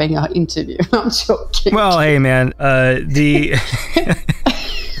potheads having an interview. I'm joking. Well, hey, man,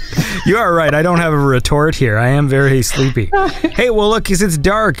 you are right. I don't have a retort here. I am very sleepy. Hey, well, look, 'cause it's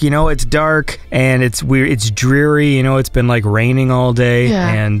dark, you know, it's dark and it's weird. It's dreary, you know, it's been like raining all day. Yeah.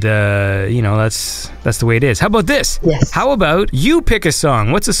 And, you know, that's the way it is. How about this? Yes. How about you pick a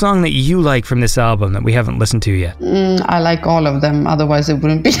song? What's a song that you like from this album that we haven't listened to yet? I like all of them. Otherwise, it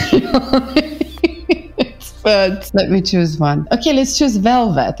wouldn't be. But let me choose one. Okay, let's choose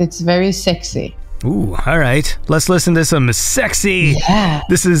Velvet. It's very sexy. Ooh, all right. Let's listen to some sexy. Yeah.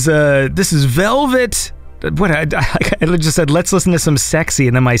 This is Velvet. What I just said, let's listen to some sexy,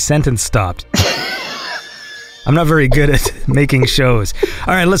 and then my sentence stopped. I'm not very good at making shows.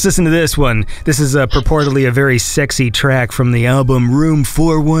 All right, let's listen to this one. This is purportedly a very sexy track from the album Room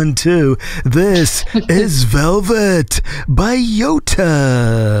 412. This is Velvet by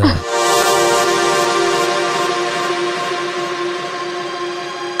Yota.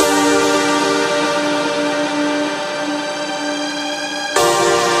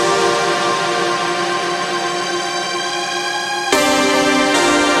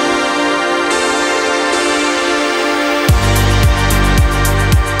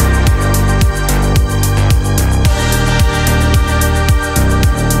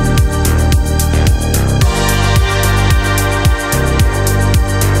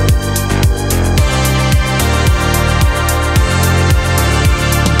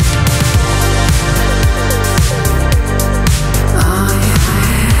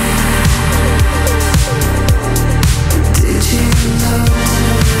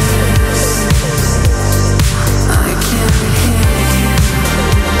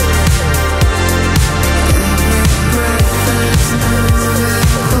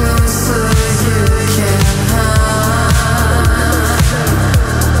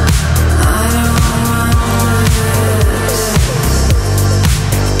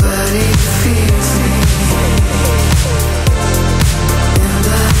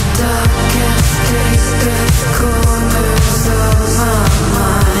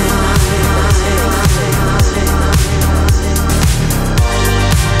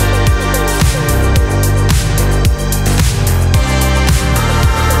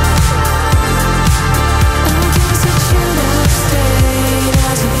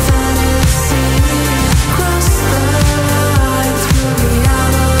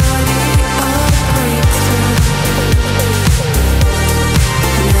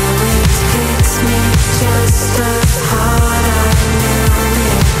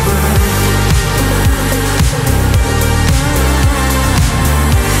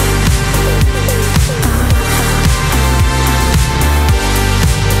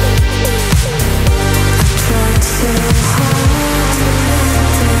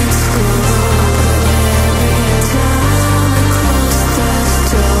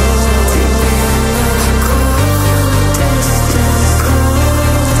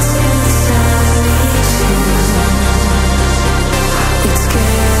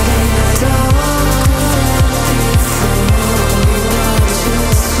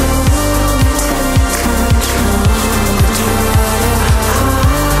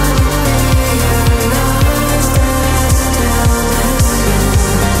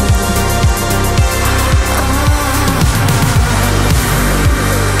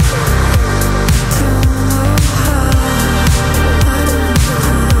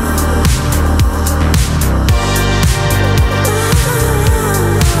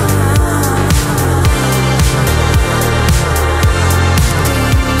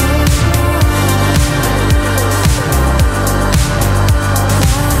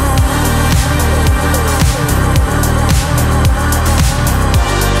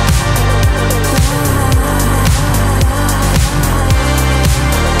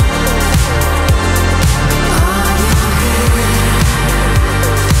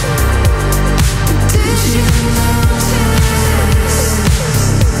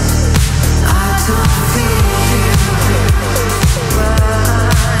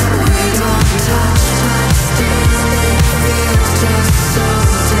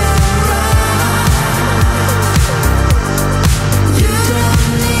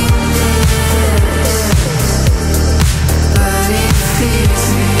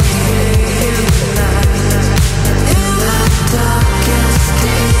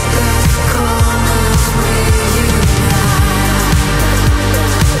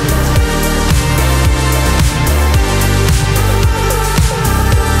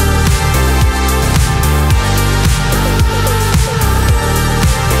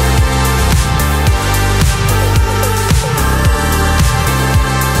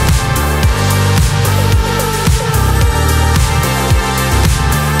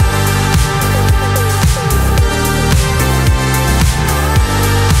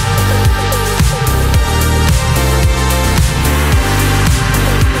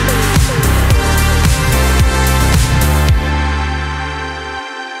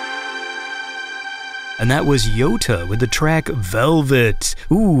 And that was Yota with the track Velvet.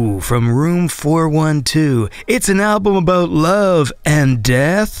 Ooh, from Room 412. It's an album about love and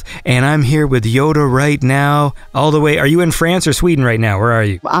death. And I'm here with Yota right now. All the way, are you in France or Sweden right now? Where are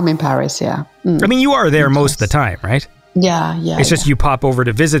you? I'm in Paris, yeah. I mean, you are there most of the time, right? Yeah. It's just you pop over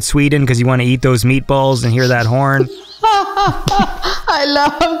to visit Sweden because you want to eat those meatballs and hear that horn. I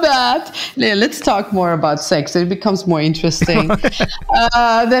love that. Yeah, let's talk more about sex. It becomes more interesting.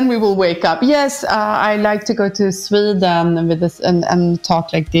 Then we will wake up. Yes, I like to go to Sweden with this and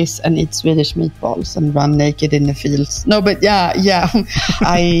talk like this and eat Swedish meatballs and run naked in the fields. No, but yeah.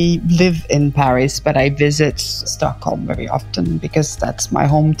 I live in Paris, but I visit Stockholm very often because that's my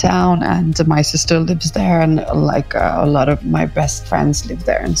hometown and my sister lives there and like a lot of my best friends live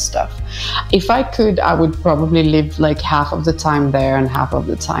there and stuff. If I could, I would probably live like half of the time there and half of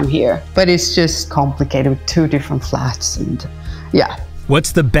the time here. But it's just complicated with 2 different flats and yeah.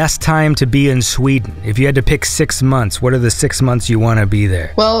 What's the best time to be in Sweden? If you had to pick 6 months, what are the 6 months you want to be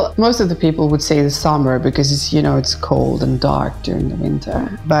there? Well, most of the people would say the summer because it's, it's cold and dark during the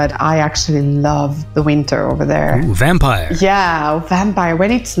winter. But I actually love the winter over there. Ooh, vampire. Yeah, vampire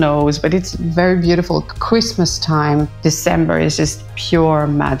when it snows, but it's very beautiful. Christmas time, December is just pure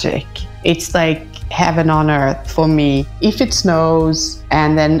magic. It's like heaven on earth for me. If it snows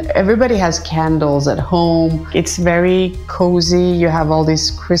and then everybody has candles at home, it's very cozy. You have all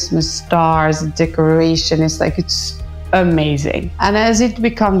these Christmas stars, decoration. It's amazing. And as it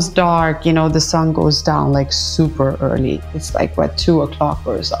becomes dark, the sun goes down like super early. It's like 2 o'clock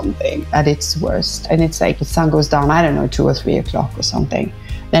or something at its worst. And it's like the sun goes down, I don't know, 2 or 3 o'clock or something.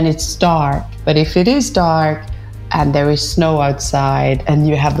 Then it's dark. But if it is dark, and there is snow outside and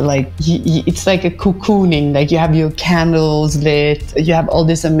you have it's like a cocooning, like you have your candles lit, you have all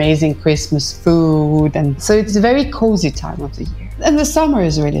this amazing Christmas food. And so it's a very cozy time of the year. And the summer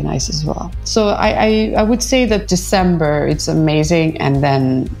is really nice as well. So I would say that December, it's amazing. And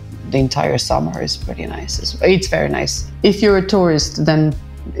then the entire summer is pretty nice as well. It's very nice. If you're a tourist, then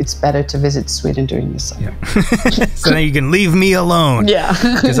it's better to visit Sweden during the summer. Yeah. So now you can leave me alone. Yeah.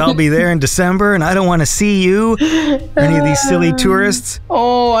 Because I'll be there in December and I don't want to see you, any of these silly tourists.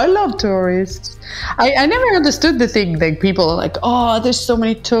 Oh, I love tourists. I never understood the thing like people are like, oh, there's so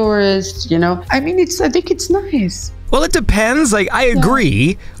many tourists, I mean, I think it's nice. Well, it depends. Like, I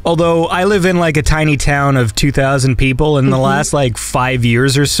agree. Although I live in like a tiny town of 2,000 people, and in the last 5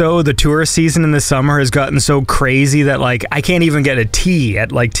 years or so, the tourist season in the summer has gotten so crazy that I can't even get a tea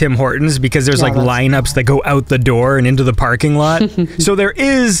at Tim Hortons because there's lineups that go out the door and into the parking lot. So there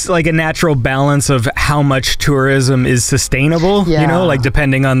is a natural balance of how much tourism is sustainable,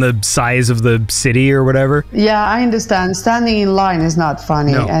 depending on the size of the city or whatever. Yeah, I understand. Standing in line is not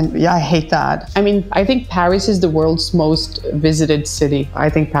funny. No. And yeah, I hate that. I mean, I think Paris is the world's most visited city. I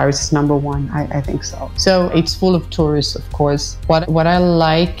think Paris is number 1. I think so. So it's full of tourists, of course. What I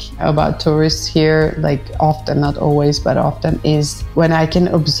like about tourists here, often, not always, but often, is when I can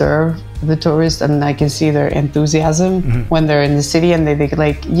observe the tourists and I can see their enthusiasm when they're in the city and they think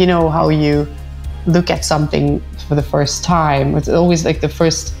how you look at something for the first time. It's always the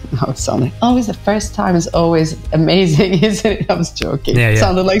first time is always amazing, isn't it? I was joking. Yeah. It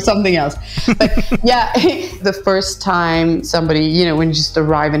sounded like something else. But yeah, the first time somebody, when you just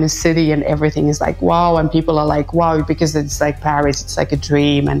arrive in a city and everything is wow, and people are wow, because it's like Paris, it's like a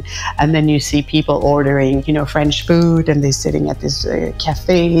dream. And then you see people ordering, French food and they're sitting at these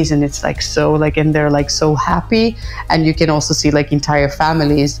cafes and it's and they're so happy. And you can also see entire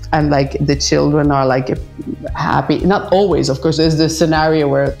families and the children are happy. Not always, of course. There's the scenario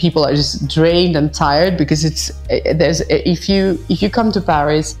where people are just drained and tired because if you come to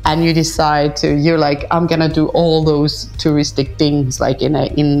Paris and you decide to, you're I'm gonna do all those touristic things in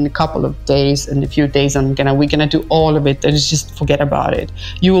a couple of days, in a few days we're gonna do all of it and just forget about it.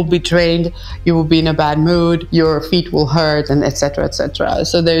 You will be drained, you will be in a bad mood, your feet will hurt, and etc. etc.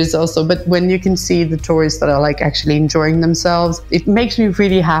 So there's also, but when you can see the tourists that are actually enjoying themselves, it makes me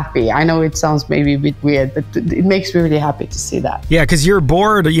really happy. I know it sounds maybe a bit weird, but it makes me really happy to see that. Yeah, because you're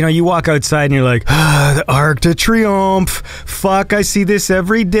bored. You walk outside and you're like, the Arc de Triomphe. Fuck, I see this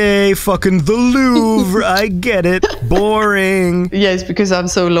every day. Fucking the Louvre. I get it. Boring. Yes, because I'm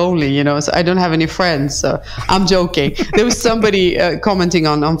so lonely, so I don't have any friends. So I'm joking. There was somebody commenting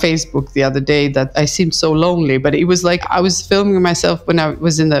on Facebook the other day that I seemed so lonely, but it was I was filming myself when I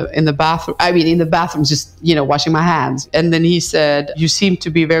was in the bathroom. I mean, in the bathroom, just, washing my hands. And then he said, you seem to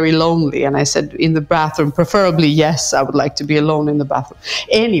be very lonely. And I said, said in the bathroom, preferably, yes, I would like to be alone in the bathroom.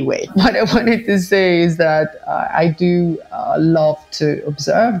 Anyway, what I wanted to say is that I do love to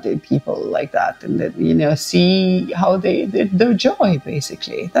observe the people like that and that, you know, see how their joy,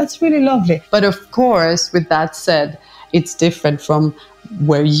 basically. That's really lovely. But of course, with that said, it's different from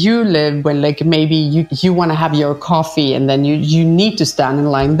where you live, where like maybe you want to have your coffee and then you need to stand in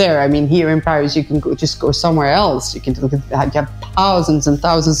line there. I mean, here in Paris, you can go somewhere else. You have thousands and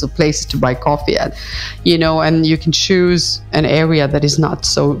thousands of places to buy coffee at, you know, and you can choose an area that is not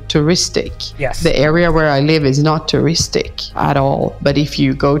so touristic. Yes. The area where I live is not touristic at all. But if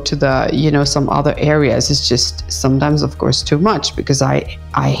you go to the, you know, some other areas, it's just sometimes, of course, too much because I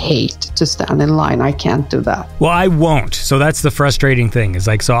hate to stand in line. I can't do that. Well, I won't. So that's the frustrating thing. Is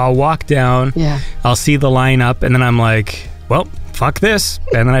like, so I'll walk down, I'll see the lineup, and then I'm like, well, fuck this.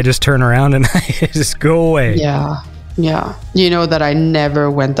 And then I just turn around and I just go away. Yeah. You know that I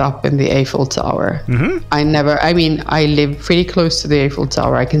never went up in the Eiffel Tower. Mm-hmm. I live pretty close to the Eiffel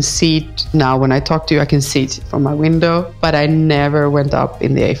Tower. I can see it now when I talk to you, I can see it from my window, but I never went up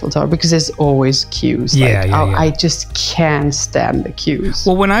in the Eiffel Tower because there's always queues. I just can't stand the queues.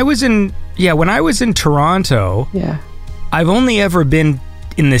 Well, when I was in Toronto, I've only ever been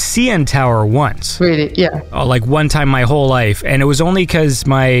in the CN Tower once. Really? Yeah. Oh, like one time my whole life. And it was only because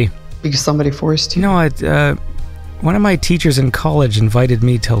somebody forced you? No, one of my teachers in college invited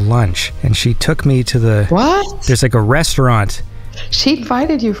me to lunch, and she took me to the... What? There's like a restaurant. She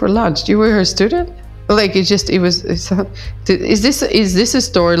invited you for lunch? You were her student? Like, is this a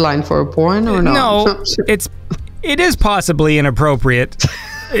storyline for a porn or not? No, it is possibly inappropriate.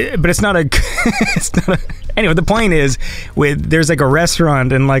 But it's not a anyway, the point is there's like a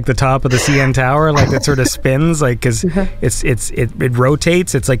restaurant in like the top of the CN Tower, like that sort of spins, like because it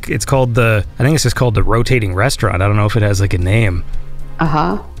rotates. It's called I think it's just called the rotating restaurant. I don't know if it has like a name.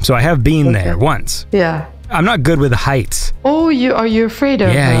 So I have been there once. Yeah. I'm not good with heights. Oh, are you afraid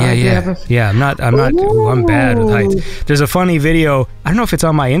of? Yeah. I'm bad with heights. There's a funny video. I don't know if it's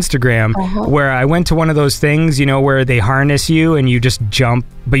on my Instagram where I went to one of those things, you know, where they harness you and you just jump,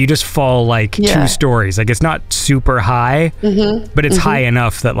 but you just fall like 2 stories. Like it's not super high, but it's high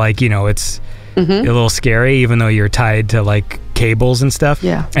enough that like, you know, it's a little scary, even though you're tied to like cables and stuff.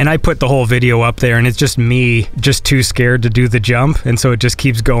 Yeah. And I put the whole video up there and it's just me just too scared to do the jump, and so it just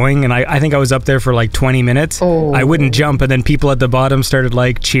keeps going, and I think I was up there for like 20 minutes. I wouldn't jump, and then people at the bottom started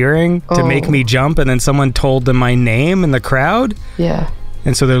like cheering to make me jump, and then someone told them my name in the crowd. Yeah.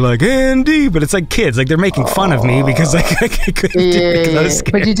 And so they're like, Andy, but it's like kids, like they're making fun of me because like I couldn't do it because I was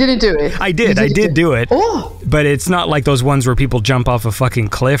scared. But you didn't do it. I did do it. But it's not like those ones where people jump off a fucking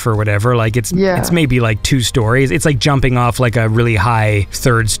cliff or whatever. Like it's maybe like 2 stories. It's like jumping off like a really high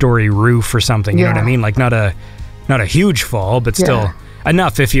 3rd-story roof or something. You know what I mean? Like not a huge fall, but still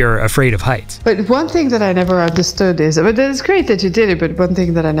enough if you're afraid of heights. But one thing that I never understood is, but it's great that you did it, but one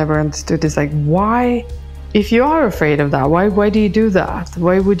thing that I never understood is like, why, if you are afraid of that, why do you do that?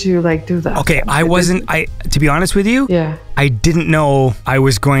 Why would you like do that? Okay, to be honest with you, I didn't know I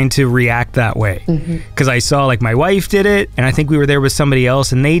was going to react that way. Because I saw like my wife did it, and I think we were there with somebody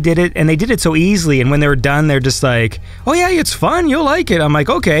else, and they did it, and they did it so easily, and when they were done, they're just like, oh yeah, it's fun, you'll like it. I'm like,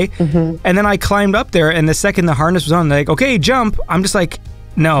 okay. And then I climbed up there, and the second the harness was on, they're like, okay, jump. I'm just like,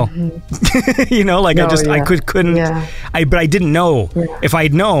 no. You know, like I couldn't. But I didn't know. If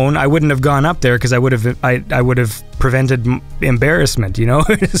I'd known, I wouldn't have gone up there because I would have prevented embarrassment. You know,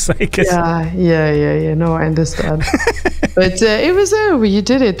 it's like No, I understand. But it was you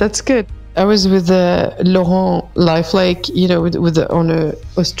did it. That's good. I was with Laurent Lifelike, you know, on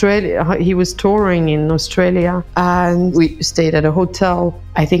Australia. He was touring in Australia, and we stayed at a hotel.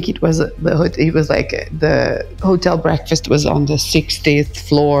 I think it was the hotel breakfast was on the 60th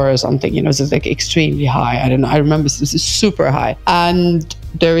floor or something. You know, so it was like extremely high. I don't know. I remember this was super high, and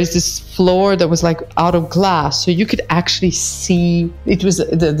there is this floor that was like out of glass, so you could actually see. It was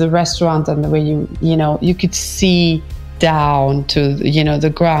the restaurant, and the way you could see down to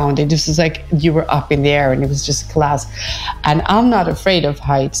the ground. It just was like you were up in the air, and it was just glass. And I'm not afraid of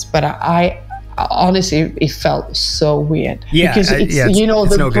heights, but I honestly, it felt so weird. Because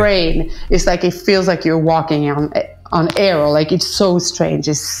the brain is like, it feels like you're walking on air, or like it's so strange.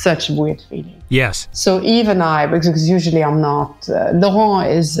 It's such a weird feeling. Yes. So even because usually I'm not.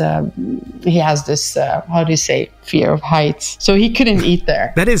 Laurent is, he has this, how do you say, fear of heights. So he couldn't eat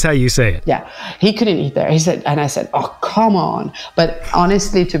there. That is how you say it. Yeah, he couldn't eat there. He said, and I said, oh, come on. But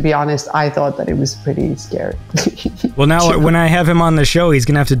honestly, to be honest, I thought that it was pretty scary. Well, now when I have him on the show, he's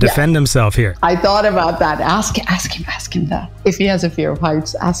going to have to defend himself here. I thought about that. Ask him that. If he has a fear of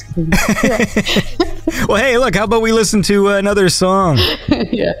heights, ask him. Well, hey, look, how about we listen to another song?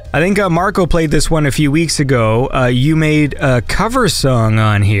 Yeah. I think Marco played this one a few weeks ago. You made a cover song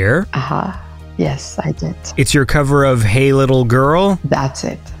on here. Yes, I did. It's your cover of Hey Little Girl? That's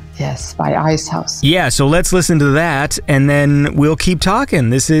it. Yes, by Icehouse. Yeah, so let's listen to that, and then we'll keep talking.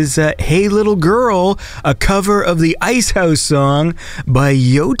 This is Hey Little Girl, a cover of the Icehouse song by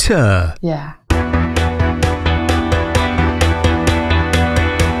Yota. Yeah.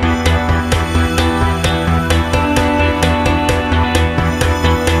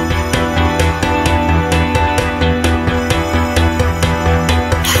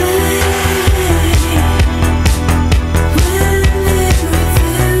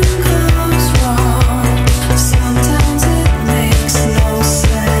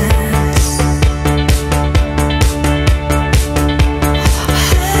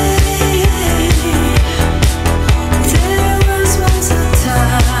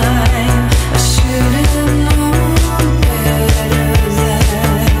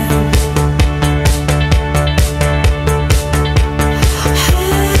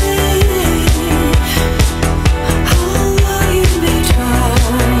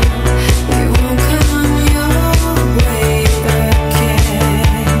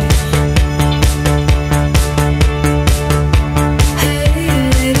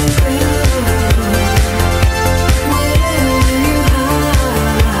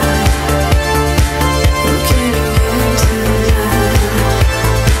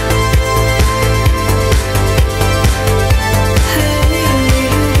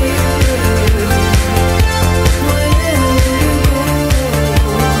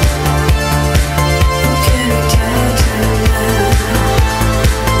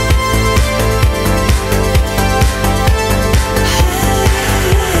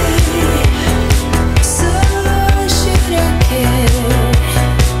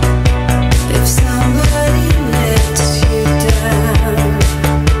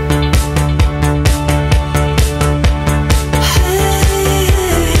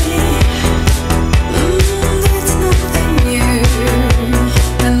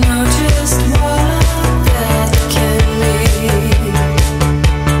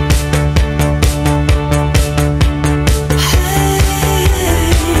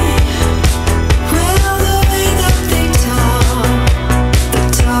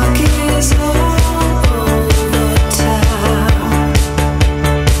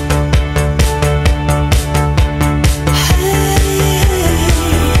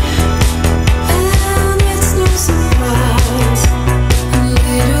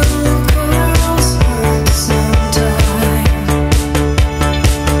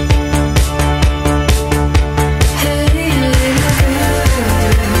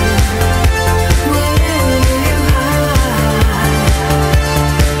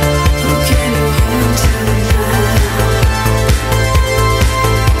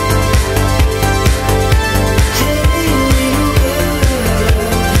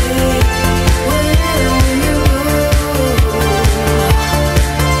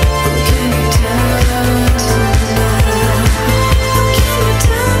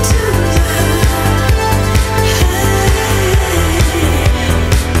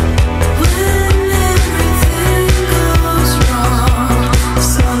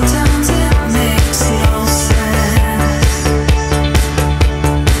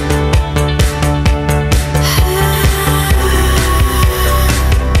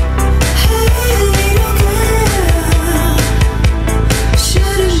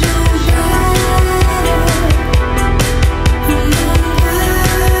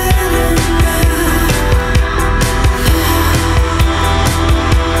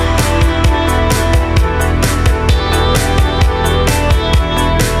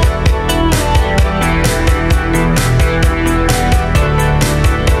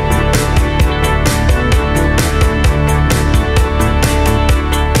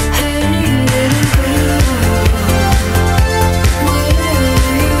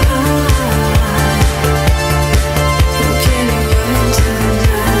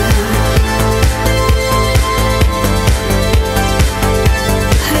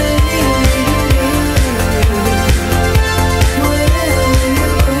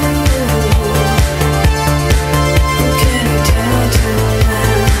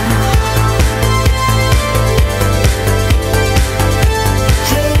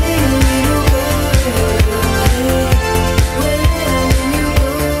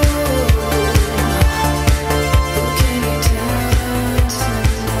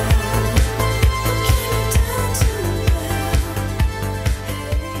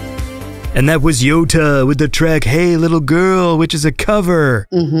 And that was Yota with the track Hey Little Girl, which is a cover.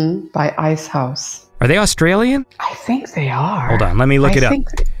 By Icehouse. Are they Australian? I think they are. Hold on, let me look it up.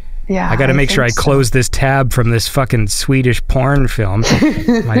 Yeah, I got to make sure I close this tab from this fucking Swedish porn film.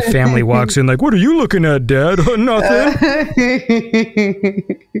 My family walks in like, what are you looking at, Dad? Nothing.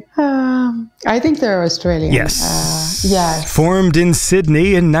 I think they're Australian. Yes. Yes. Formed in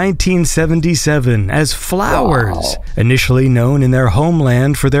Sydney in 1977 as Flowers, Wow. initially known in their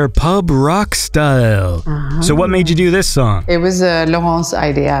homeland for their pub rock style. So what made you do this song? It was Laurent's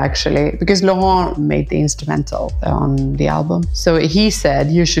idea, actually, because Laurent made the instrumental on the album. So he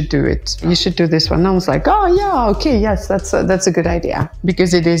said, you should do it. You should do this one. And I was like, oh, yeah, okay, yes, that's a good idea,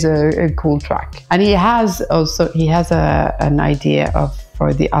 because it is a cool track. And he has an idea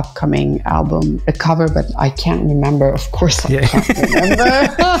for the upcoming album, a cover, but I can't remember. Of course, I can't remember.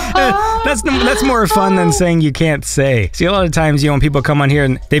 That's more fun than saying you can't say. See, a lot of times, when people come on here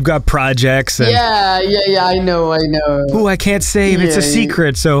and they've got projects. And, yeah, I know. Ooh, I can't say. It's a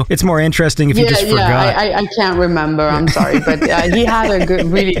secret. So it's more interesting if you just forgot. I can't remember. I'm sorry, but he had a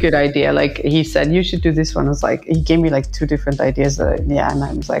really good idea. Like he said, you should do this one. I was like, he gave me like 2 different ideas. And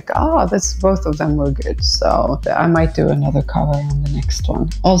I was like, both of them were good. So I might do another cover on the next one.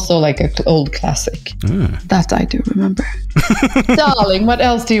 Also like an old classic. That I do remember. Darling, what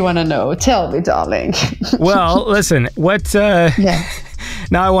else do you want to know? Tell me, darling. Well, listen, what...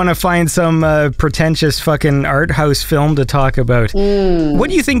 Now I want to find some pretentious fucking art house film to talk about. What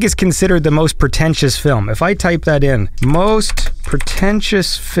do you think is considered the most pretentious film? If I type that in, most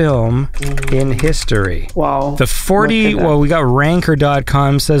pretentious film in history. Wow. The 40, we got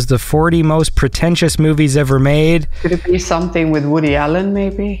ranker.com says the 40 most pretentious movies ever made. Could it be something with Woody Allen,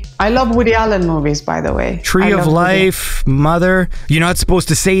 maybe? I love Woody Allen movies, by the way. Tree of Life, Mother. You're not supposed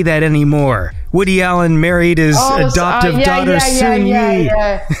to say that anymore. Woody Allen married his adoptive daughter, Sun Yi.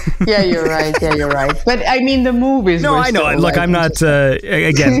 Yeah, you're right. But I mean, the movies. No, I know. Look, I'm not.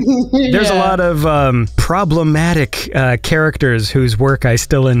 Again, there's a lot of problematic characters whose work I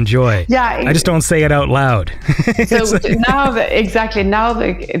still enjoy. Yeah, I just don't say it out loud. So now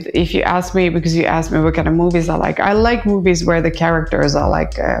if you ask me, because you asked me what kind of movies I like movies where the characters are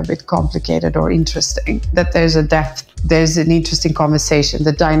like a bit complicated or interesting. That there's a depth. There's an interesting conversation,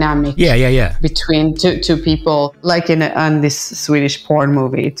 the dynamic between two people, like in this Swedish porn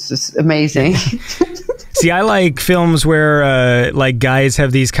movie. It's just amazing. See, I like films where like guys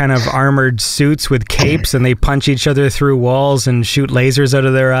have these kind of armored suits with capes and they punch each other through walls and shoot lasers out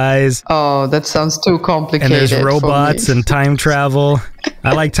of their eyes. Oh, that sounds too complicated. And there's robots and time travel.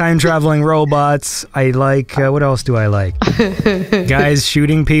 I like time traveling robots. I like, what else do I like? Guys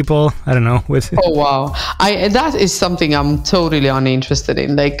shooting people. I don't know. Oh, wow. That is something I'm totally uninterested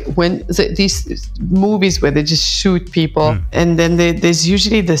in. Like when these movies where they just shoot people and then there's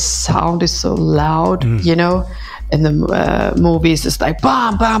usually the sound is so loud, you know? And the movies is like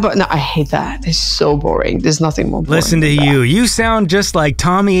bam, bam, bam. No, I hate that. It's so boring. There's nothing more boring. Listen to you. You sound just like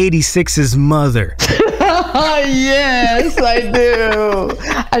Tommy 86's mother. Yes, I do.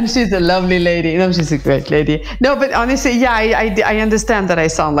 And she's a lovely lady. No, she's a great lady. No, but honestly, yeah, I understand that I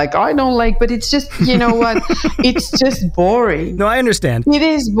sound like, I don't like, but it's just, you know what? It's just boring. No, I understand. It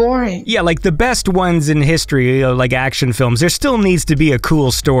is boring. Yeah, like the best ones in history, like action films, there still needs to be a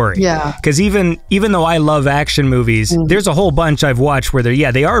cool story. Yeah. Because even though I love action movies, there's a whole bunch I've watched where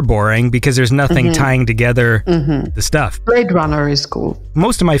they are boring because there's nothing tying together the stuff. Blade Runner is cool.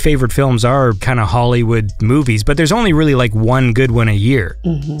 Most of my favorite films are kind of Hollywood movies, but there's only really like one good one a year.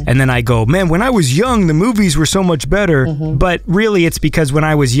 And then I go, man, when I was young, the movies were so much better. But really, it's because when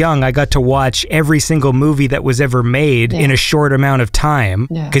I was young, I got to watch every single movie that was ever made in a short amount of time.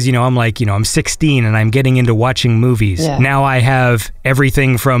 Because, I'm like, I'm 16 and I'm getting into watching movies. Now I have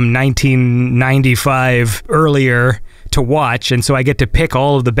everything from 1995 earlier to watch, and so I get to pick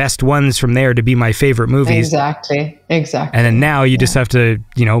all of the best ones from there to be my favorite movies. Exactly. And then now you just have to,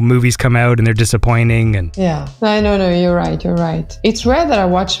 movies come out and they're disappointing. And no, you're right. It's rare that I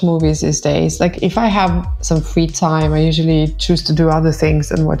watch movies these days. Like if I have some free time, I usually choose to do other things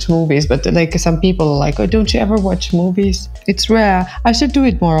than watch movies. But like some people are like, oh, don't you ever watch movies? It's rare. I should do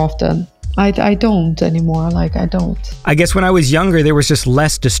it more often. I don't anymore. I don't. I guess when I was younger, there was just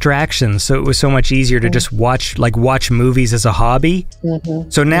less distractions, so it was so much easier to just watch movies as a hobby.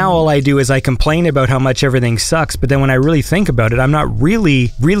 So now all I do is I complain about how much everything sucks, but then when I really think about it, I'm not really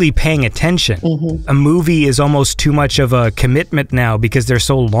paying attention. A movie is almost too much of a commitment now because they're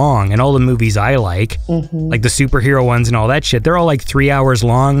so long, and all the movies I like the superhero ones and all that shit, they're all like 3 hours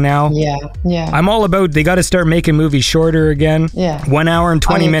long now. Yeah. I'm all about, they got to start making movies shorter again. 1 hour and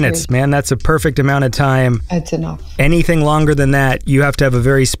 20 minutes, man. That's a perfect amount of time. It's enough. Anything longer than that, you have to have a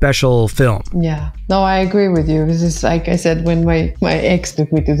very special film. Yeah, No, I agree with you. This is, like I said, when my ex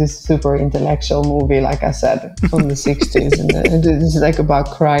took me to this super intellectual movie, like I said, from the 60s, and this is like about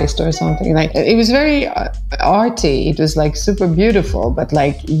Christ or something. Like, it was very arty. It was like super beautiful, but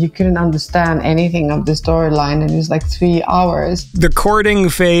like you couldn't understand anything of the storyline, and it was like 3 hours. The courting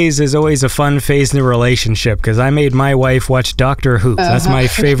phase is always a fun phase in a relationship, because I made my wife watch Doctor Who. That's my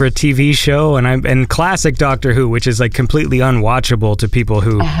favorite TV show, and classic Doctor Who, which is like completely unwatchable to people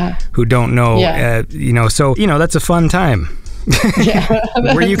who don't know. So that's a fun time. Yeah.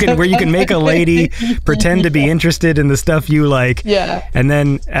 where you can make a lady pretend to be interested in the stuff you like. Yeah. And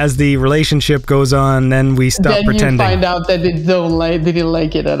then as the relationship goes on, then we stop pretending. Then you find out that they didn't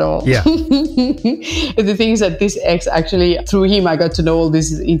like it at all. Yeah. The thing is that this ex, actually, through him, I got to know all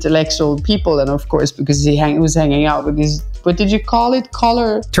these intellectual people, and of course, because he was hanging out with these, what did you call it?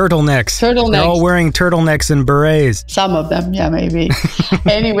 Turtlenecks. They're all wearing turtlenecks and berets. Some of them, yeah, maybe.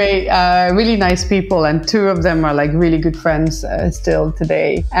 Anyway, really nice people, and two of them are like really good friends still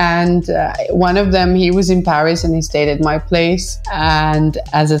today. And one of them, he was in Paris and he stayed at my place. And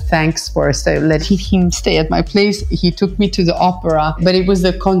as a thanks for letting him stay at my place, he took me to the opera. But it was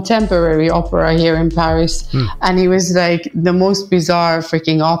the contemporary opera here in Paris. And it was like the most bizarre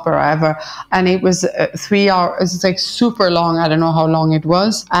freaking opera ever. And it was 3 hours. It's like super long. I don't know how long it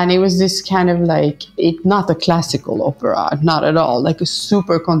was. And it was this kind of like, not a classical opera, not at all, like a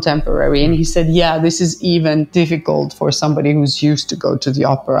super contemporary. And he said, yeah, this is even difficult for somebody who's used to go to the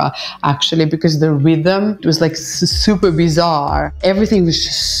opera, actually, because the rhythm, it was like super bizarre. Everything was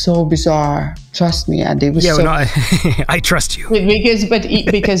just so bizarre. Trust me, and it was I trust you.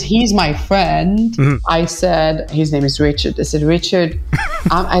 Because he's my friend, I said, his name is Richard. I said, Richard,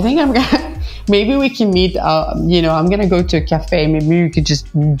 I think I'm gonna, maybe we can meet, I'm gonna go to a cafe, maybe you could just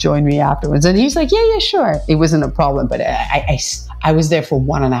join me afterwards. And he's like, yeah, sure. It wasn't a problem, but I was there for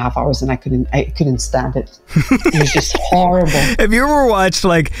 1.5 hours and I couldn't stand it. It was just horrible. Have you ever watched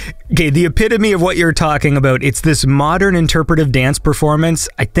the epitome of what you're talking about? It's this modern interpretive dance performance.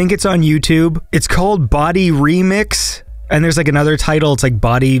 I think it's on YouTube. It's called Body Remix. And there's like another title, it's like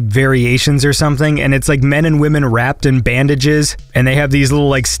Body Variations or something, and it's like men and women wrapped in bandages, and they have these little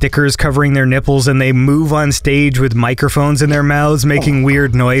like stickers covering their nipples, and they move on stage with microphones in their mouths, making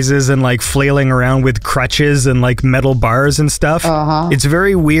weird noises and like flailing around with crutches and like metal bars and stuff. It's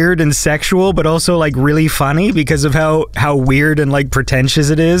very weird and sexual, but also like really funny because of how weird and like pretentious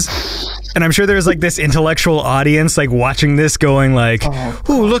it is. And I'm sure there's like this intellectual audience like watching this going like, oh,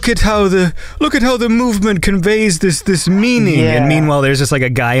 look at how the movement conveys this meaning. Yeah. And meanwhile, there's just like a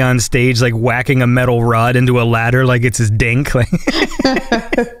guy on stage like whacking a metal rod into a ladder like it's his dink.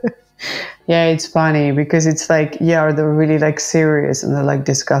 Yeah, it's funny because it's like, yeah, they're really like serious and they're like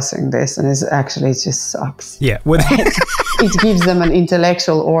discussing this, and it just sucks. Yeah. It gives them an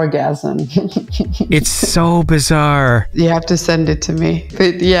intellectual orgasm. It's so bizarre. You have to send it to me.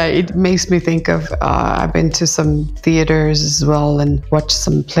 But yeah, it makes me think of, I've been to some theaters as well and watched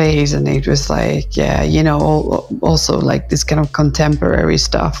some plays, and it was like, yeah, also like this kind of contemporary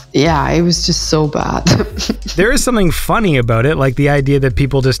stuff. Yeah, it was just so bad. There is something funny about it, like the idea that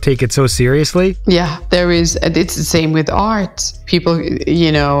people just take it so seriously. Yeah, there is. And it's the same with art. People,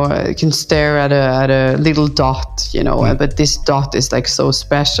 can stare at a little dot, but this dot is like so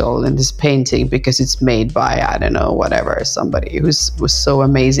special in this painting because it's made by, I don't know, whatever, somebody was so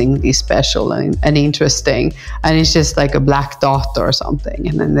amazingly special and interesting. And it's just like a black dot or something.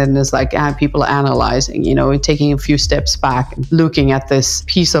 And then there's like people analyzing, taking a few steps back and looking at this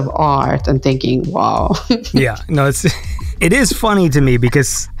piece of art and thinking, wow. Yeah, no, it is funny to me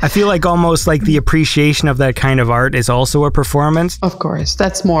because I feel like almost like the appreciation of that kind of art is also a performance. Of course,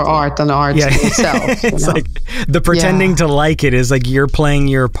 that's more art than art itself. It's like the pretending to like it is like you're playing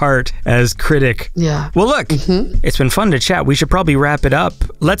your part as critic. Yeah. Well, look, it's been fun to chat. We should probably wrap it up.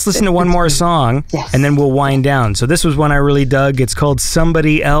 Let's listen to one more song, and then we'll wind down. So this was one I really dug. It's called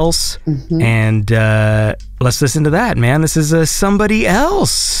Somebody Else, and let's listen to that, man. This is Somebody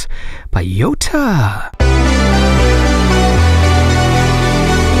Else by Yota.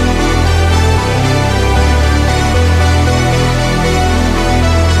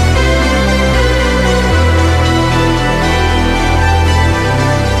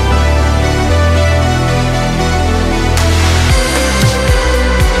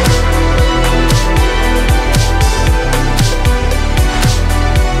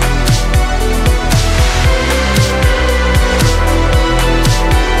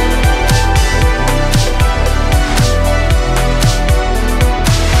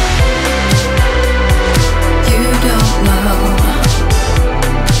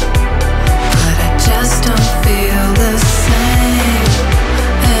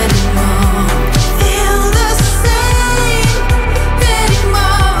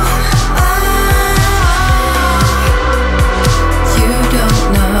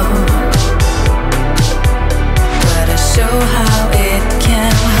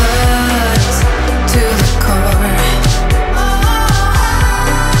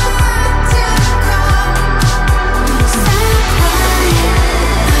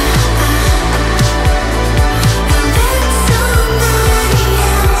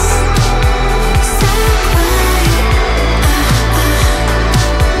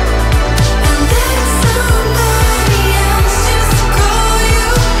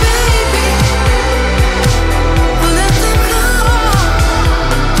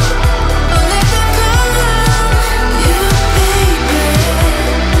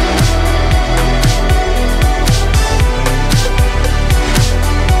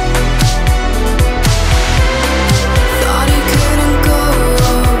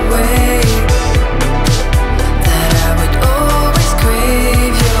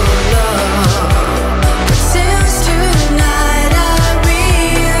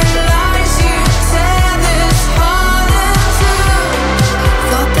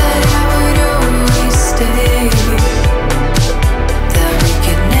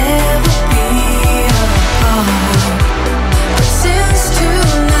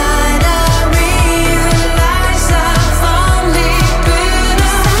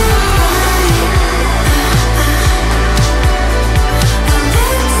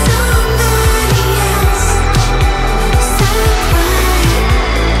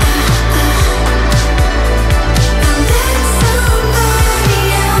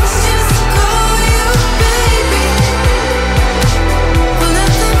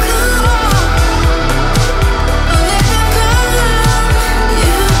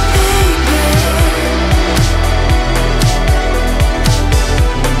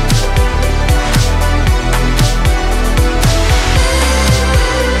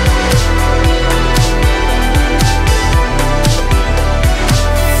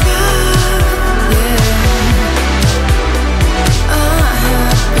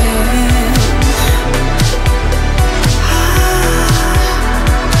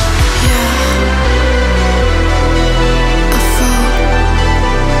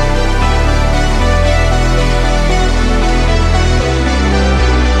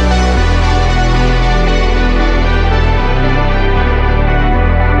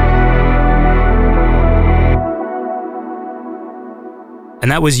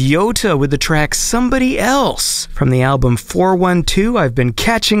 And that was Yota with the track Somebody Else from the album 412. I've been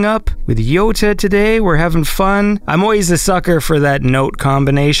catching up with Yota today. We're having fun. I'm always a sucker for that note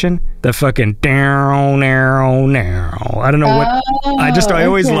combination. The fucking down, down, down. I don't know what. I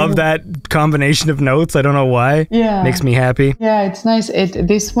always love that combination of notes. I don't know why. Yeah. Makes me happy. Yeah, it's nice.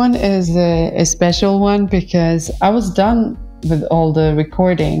 This one is a special one because I was done with all the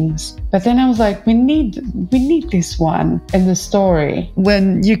recordings, but then I was like, we need this one in the story,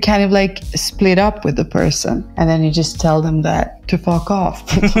 when you kind of like split up with the person and then you just tell them that to fuck off.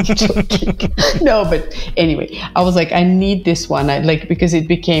 I'm joking. No, but anyway, I was like, I need this one, because it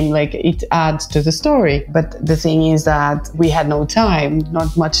became like, it adds to the story. But the thing is that we had not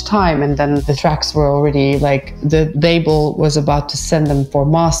much time, and then the tracks were already like, the label was about to send them for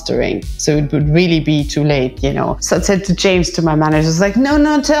mastering, so it would really be too late, you know. So I said to James, to my manager, was like, no,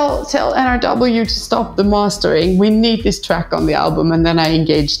 tell NRW to stop the mastering. We need this track on the album. And then I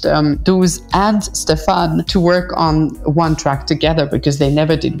engaged Douze and Stéphane to work on one track together, because they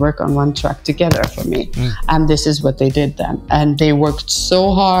never did work on one track together for me. And this is what they did then. And they worked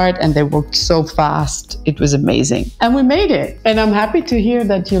so hard and they worked so fast. It was amazing. And we made it. And I'm happy to hear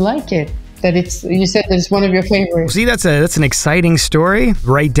that you like it. That you said that it's one of your favorites. See, that's an exciting story,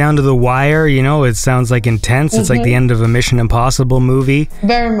 right down to the wire. You know, it sounds like intense. It's like the end of a Mission Impossible movie.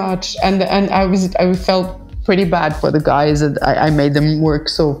 Very much, and I felt pretty bad for the guys, and I made them work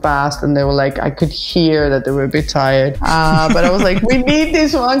so fast, and they were like, I could hear that they were a bit tired. But I was like, we need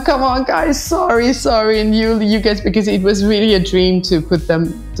this one. Come on, guys. Sorry. And you guys, because it was really a dream to put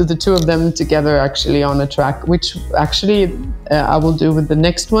the two of them together actually on a track, which actually I will do with the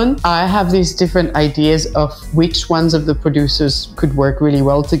next one. I have these different ideas of which ones of the producers could work really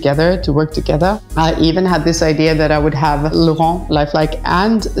well together, to work together. I even had this idea that I would have Laurent, Lifelike,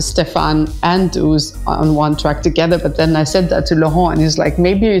 and Stéphane and Douze on one track together, but then I said that to Laurent, and he's like,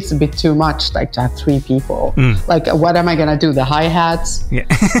 maybe it's a bit too much, like to have three people. Like, what am I gonna do? The hi-hats? Yeah.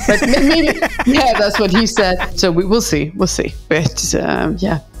 But maybe, yeah, that's what he said. So we'll see. But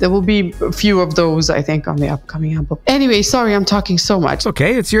yeah, there will be a few of those, I think, on the upcoming album. Anyway, sorry, I'm talking so much.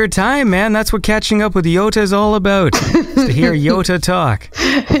 Okay, it's your time, man. That's what catching up with Yota is all about. To hear Yota talk.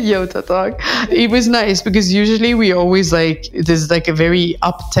 Yota talk. It was nice because usually we always like, there's like a very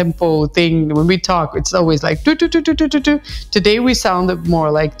up-tempo thing when we talk. It's always like do. Today we sounded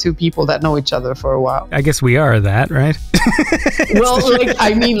more like two people that know each other for a while. I guess we are that, right? Well, like,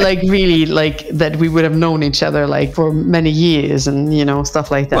 I mean, like really, like that we would have known each other like for many years, and you know, stuff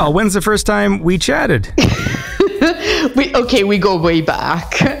like that. Well, when's the first time we chatted? We go way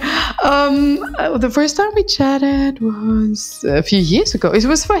back. The first time we chatted was a few years ago. It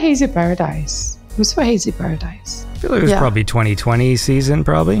was for Hazy Paradise. I feel like it was probably 2020 season,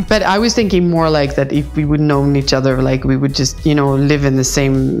 probably. But I was thinking more like that if we would known each other, like we would just, you know, live in the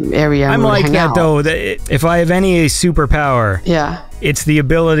same area. And I'm like that out. Though. If I have any superpower, it's the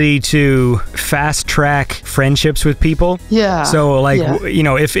ability to fast track friendships with people. Yeah. So like, you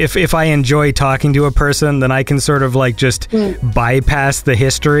know, if I enjoy talking to a person, then I can sort of like just bypass the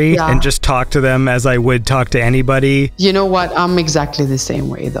history and just talk to them as I would talk to anybody. You know what? I'm exactly the same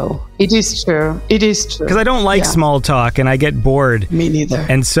way though. It is true. Because I don't like small talk and I get bored. Me neither.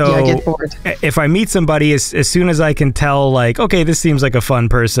 And so I get bored. If I meet somebody, as soon as I can tell like, okay, this seems like a fun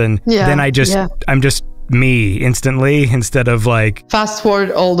person, then I'm just me instantly, instead of like fast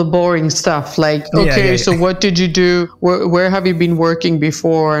forward all the boring stuff, like so what did you do, where have you been working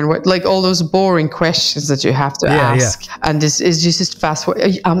before, and what, like all those boring questions that you have to ask. And this is just fast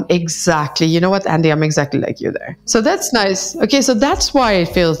forward. Exactly, you know what, Andy, I'm exactly like you there. So that's nice. Okay, so that's why it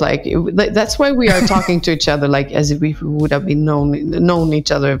feels like that's why we are talking to each other like as if we would have been known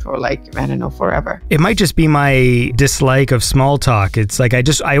each other for like, I don't know, forever. It might just be my dislike of small talk. It's like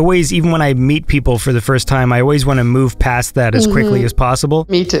I always, even when I meet people for the first time, I always want to move past that as quickly as possible.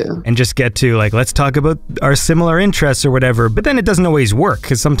 Me too. And just get to like, let's talk about our similar interests or whatever. But then it doesn't always work,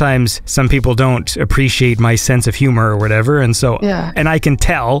 because sometimes some people don't appreciate my sense of humor or whatever. And so, and I can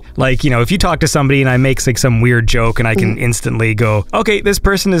tell, like, you know, if you talk to somebody and I make like some weird joke, and I can instantly go, okay, this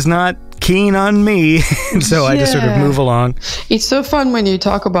person is not keen on me. And so I just sort of move along. It's so fun when you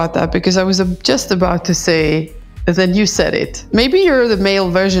talk about that, because I was just about to say, then you said it. Maybe you're the male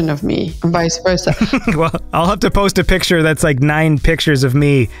version of me, and vice versa. Well, I'll have to post a picture that's like 9 pictures of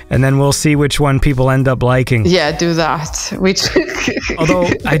me, and then we'll see which one people end up liking. Yeah, do that. Although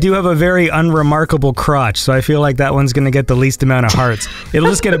I do have a very unremarkable crotch, so I feel like that one's going to get the least amount of hearts. It'll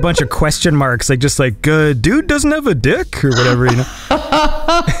just get a bunch of question marks, like just like, dude doesn't have a dick, or whatever, you know?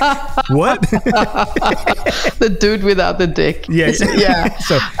 What? The dude without the dick. Yeah. So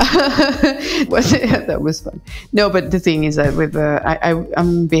that was fun. No, but the thing is that with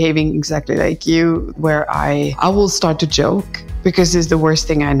I'm behaving exactly like you, where I will start to joke. Because it's the worst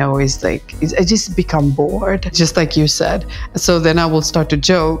thing I know is I just become bored, just like you said. So then I will start to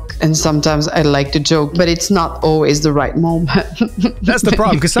joke, and sometimes I like to joke, but it's not always the right moment. That's the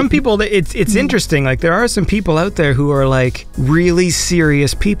problem, because some people, it's interesting. Like, there are some people out there who are like really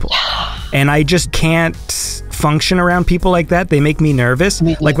serious people, and I just can't function around people like that. They make me nervous.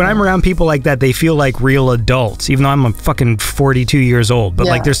 Like, when I'm around people like that, they feel like real adults, even though I'm a fucking 42 years old. But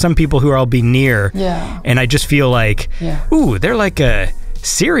like, there's some people who I'll be near, and I just feel like, ooh, they're like a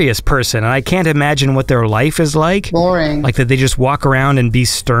serious person, and I can't imagine what their life is like. Boring. Like that they just walk around and be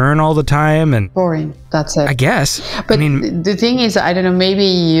stern all the time, and boring. That's it. I guess. But I mean, the thing is, I don't know, maybe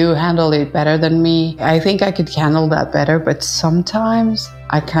you handle it better than me. I think I could handle that better, but sometimes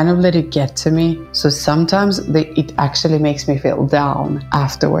I kind of let it get to me. So sometimes it actually makes me feel down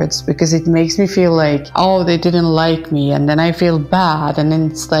afterwards, because it makes me feel like, oh, they didn't like me. And then I feel bad. And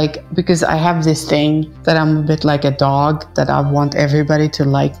then it's like, because I have this thing that I'm a bit like a dog, that I want everybody to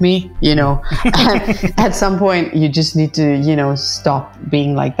like me, you know. And at some point, you just need to, you know, stop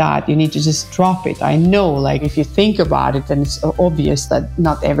being like that. You need to just drop it. I know, like, if you think about it, then it's obvious that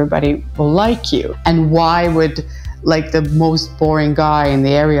not everybody will like you. And why would like the most boring guy in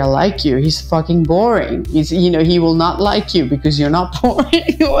the area like you? He's fucking boring. He's, you know, he will not like you because you're not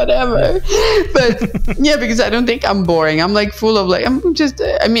boring or whatever. But yeah, because I don't think I'm boring. I'm like full of like, I'm just,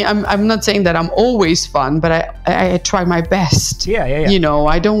 I mean, I'm not saying that I'm always fun, but I try my best. Yeah. You know,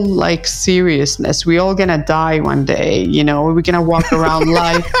 I don't like seriousness. We're all gonna die one day, you know, we're gonna walk around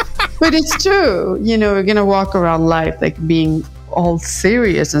life. But it's true, you know, we're gonna walk around life like being all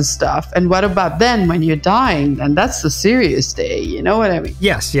serious and stuff. And what about then when you're dying? Then that's the serious day, you know what I mean?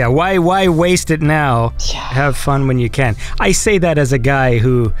 Yes, yeah. Why waste it now? Yeah. Have fun when you can. I say that as a guy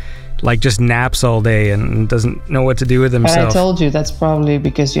who like just naps all day and doesn't know what to do with himself. But I told you that's probably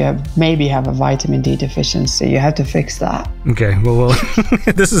because you maybe have a vitamin D deficiency. You have to fix that. Okay, well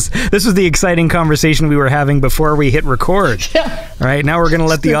this was the exciting conversation we were having before we hit record. Yeah. Right, now we're gonna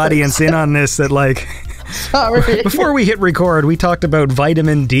let the audience in on this, that like, sorry. Before we hit record, we talked about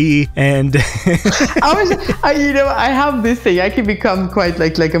vitamin D, and I have this thing. I can become quite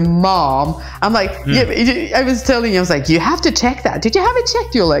like a mom. I'm like, yeah, I was telling you, I was like, you have to check that. Did you have it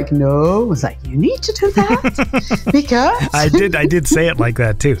checked? You're like, no. I was like, you need to do that because I did say it like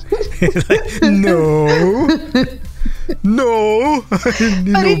that too. Like, no. No, I need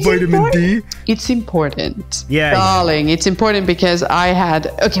no vitamin D. It's important. Yeah. Darling, it's important because I had,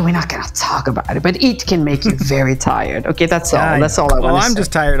 okay, we're not going to talk about it, but it can make you very tired. Okay, that's all. That's all I want to say. Well, I'm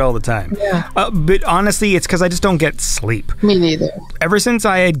just tired all the time. Yeah. But honestly, it's because I just don't get sleep. Me neither. Ever since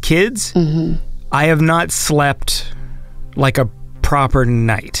I had kids, I have not slept like a proper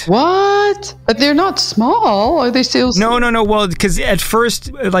night. What? But they're not small. Are they still? No. Well, because at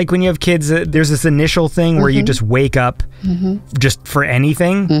first, like when you have kids, there's this initial thing where you just wake up just for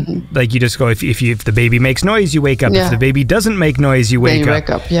anything. Like you just go, if the baby makes noise, you wake up. Yeah. If the baby doesn't make noise, you wake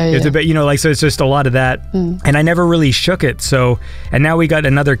up. Yeah. If the, you know, like, so it's just a lot of that. And I never really shook it. So, and now we got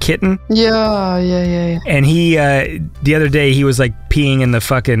another kitten. Yeah. And he, the other day, he was like peeing in the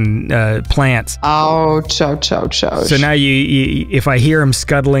fucking plants. Ouch. So now if I hear him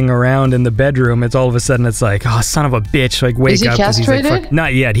scuttling around in the bedroom, it's all of a sudden it's like, oh, son of a bitch, like wake up. Is he castrated? He's like,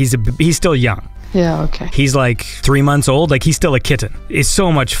 not yet. He's still young. Yeah, okay. He's like 3 months old. Like, he's still a kitten. It's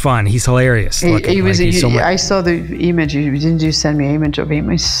so much fun. He's hilarious. I saw the image. Didn't you send me an image of him?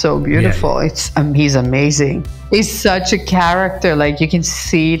 He's so beautiful. Yeah. He's amazing. He's such a character. Like, you can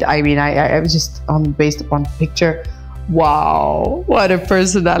see it. I mean, I was just based upon picture. Wow, what a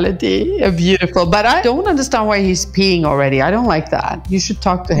personality. Beautiful. But I don't understand why he's peeing already. I don't like that. You should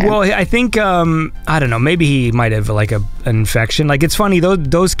talk to him. Well, I think, I don't know, maybe he might have like an infection. Like, it's funny,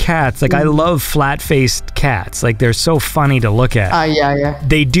 those cats, like I love flat-faced cats. Like, they're so funny to look at. Yeah.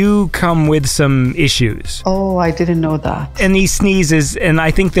 They do come with some issues. Oh, I didn't know that. And he sneezes, and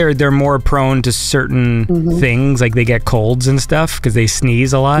I think they're more prone to certain things. Like, they get colds and stuff because they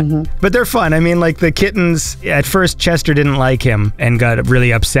sneeze a lot. But they're fun. I mean, like the kittens, at first Chester didn't like him and got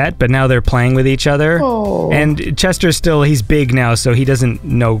really upset, but now they're playing with each other. Oh. And Chester's still, he's big now, so he doesn't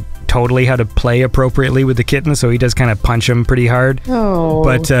know totally how to play appropriately with the kitten, so he does kind of punch him pretty hard. Oh.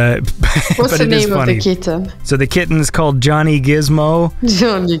 But what's but the it is name of funny. the kitten? So the kitten's called Johnny Gizmo.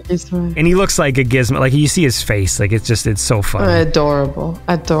 Johnny Gizmo. And he looks like a gizmo. Like, you see his face. Like, it's so funny. Adorable.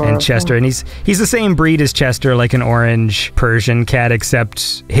 And Chester, and he's the same breed as Chester, like an orange Persian cat,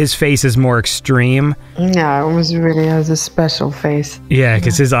 except his face is more extreme. Yeah, it was really has a special face. Yeah,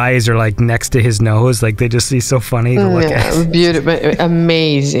 because his eyes are like next to his nose. Like, they just see so funny to look at. Beautiful,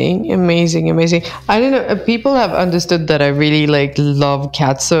 amazing. I don't know. People have understood that I really like love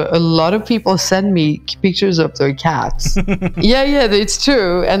cats. So a lot of people send me pictures of their cats. yeah, it's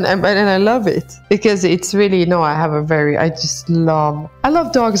true, and I love it because it's really I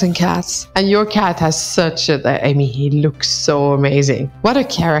love dogs and cats. And your cat has such he looks so amazing. What a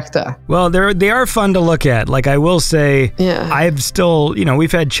character. Well, they are fun to look at. Like, I will say, yeah. I've still,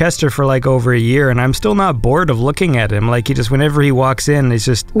 we've had Chester for like over a year, and I'm still not bored of looking at him. Like, whenever he walks in, I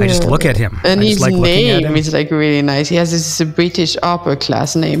just look at him. And his name is is like really nice. He has this British upper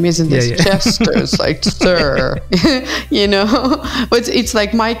class name, isn't this? Yeah. Chester. It's like Sir, But it's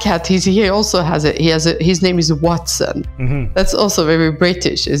like my cat. He also has his name is Watson. Mm-hmm. That's also very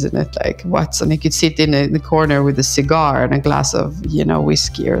British, isn't it? Like Watson. He could sit in the corner with a cigar and a glass of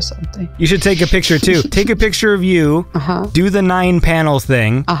whiskey or something. You should take a picture too. Take a picture of you. Do the 9-panel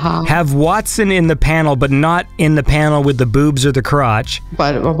thing. Have Watson in the panel, but not in the panel with the boobs or the crotch.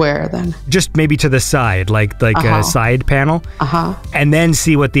 But where then? Just maybe to the side, like a side panel. And then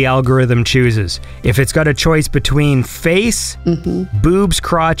see what the algorithm chooses. If it's got a choice between face, boobs,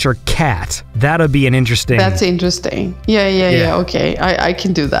 crotch, or cat, that'll be an interesting. That's interesting. Yeah. Okay, I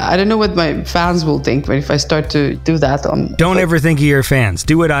can do that. I don't know what my fans will think, but if I start to do that on. Don't ever think of your fans.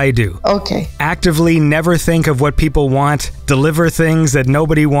 Do what I do. Okay. Actively never think of what people want. Deliver things that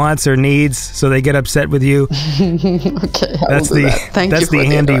nobody wants or needs, so they get upset with you. Okay, that's the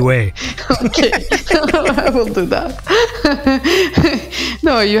handy way. Okay, I will do that.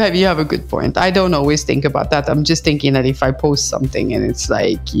 No, you have a good point. I don't always think about that. I'm just thinking that if I post something and it's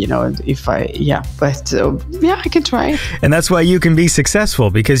like, I can try. And that's why you can be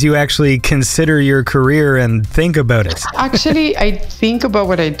successful, because you actually consider your career and think about it. Actually, I think about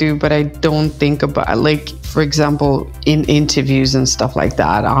what I do, but I don't think about, like, for example, in interviews and stuff like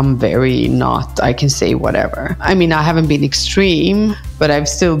that, I'm very not, I can say whatever. I mean, I haven't been extreme, but I've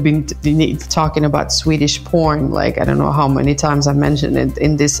still been talking about Swedish porn. Like, I don't know how many times I've mentioned it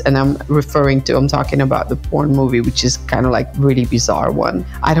in this, and I'm talking about the porn movie, which is kind of like really bizarre one.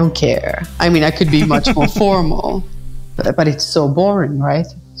 I don't care. I mean, I could be much more formal, but it's so boring, right?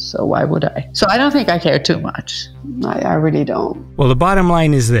 So why would I? So I don't think I care too much. I really don't. Well, the bottom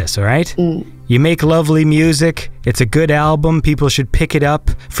line is this, all right? You make lovely music. It's a good album. People should pick it up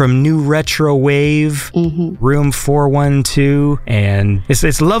from New Retro Wave, Room 412. And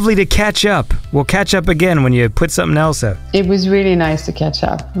it's lovely to catch up. We'll catch up again when you put something else out. It was really nice to catch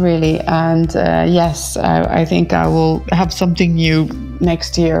up, really. And yes, I think I will have something new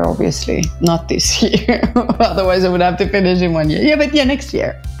next year, obviously. Not this year. Otherwise, I would have to finish in 1 year. Yeah, but next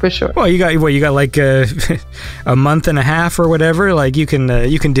year, for sure. Well, you got like a month and a half or whatever. Like, you can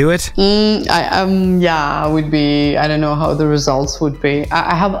do it. I would be. I don't know how the results would be.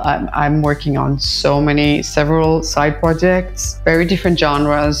 I'm working on several side projects, very different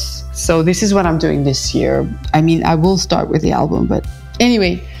genres. So this is what I'm doing this year. I mean, I will start with the album, but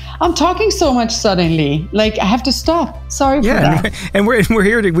anyway, I'm talking so much suddenly. Like, I have to stop. Sorry for that. And we're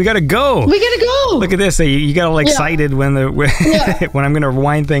here. We gotta go. We gotta go. Look at this. You got all excited when when I'm gonna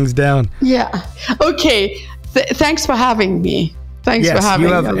wind things down. Yeah. Okay. Thanks for having me. Thanks for having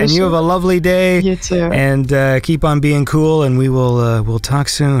me. And you have a lovely day. You too. And keep on being cool. And we'll talk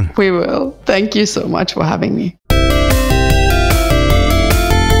soon. We will. Thank you so much for having me.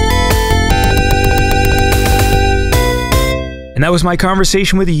 And that was my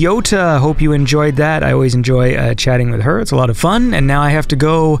conversation with Yota. Hope you enjoyed that. I always enjoy chatting with her. It's a lot of fun. And now I have to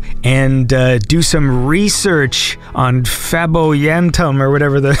go and do some research on Fäbodjäntan or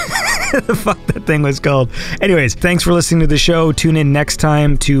whatever the fuck that thing was called. Anyways, thanks for listening to the show. Tune in next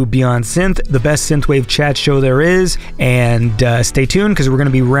time to Beyond Synth, the best synthwave chat show there is. And stay tuned, because we're going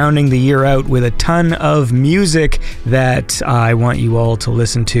to be rounding the year out with a ton of music that I want you all to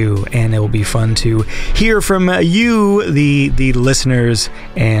listen to. And it will be fun to hear from you, the listeners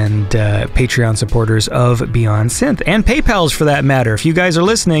and Patreon supporters of Beyond Synth, and PayPals for that matter. If you guys are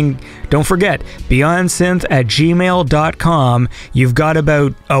listening, don't forget, beyondsynth@gmail.com. You've got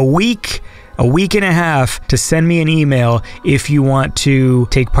about a week a week and a half to send me an email if you want to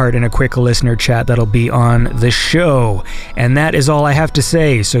take part in a quick listener chat that'll be on the show. And that is all I have to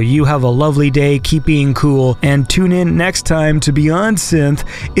say. So you have a lovely day, keep being cool, and tune in next time to Beyond Synth.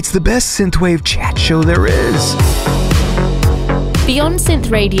 It's the best synthwave chat show there is. Beyond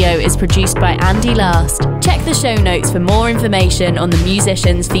Synth Radio is produced by Andy Last. Check the show notes for more information on the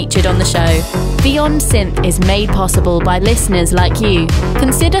musicians featured on the show. Beyond Synth is made possible by listeners like you.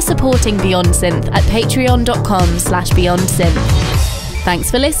 Consider supporting Beyond Synth at patreon.com/BeyondSynth.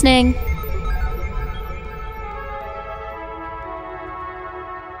 Thanks for listening.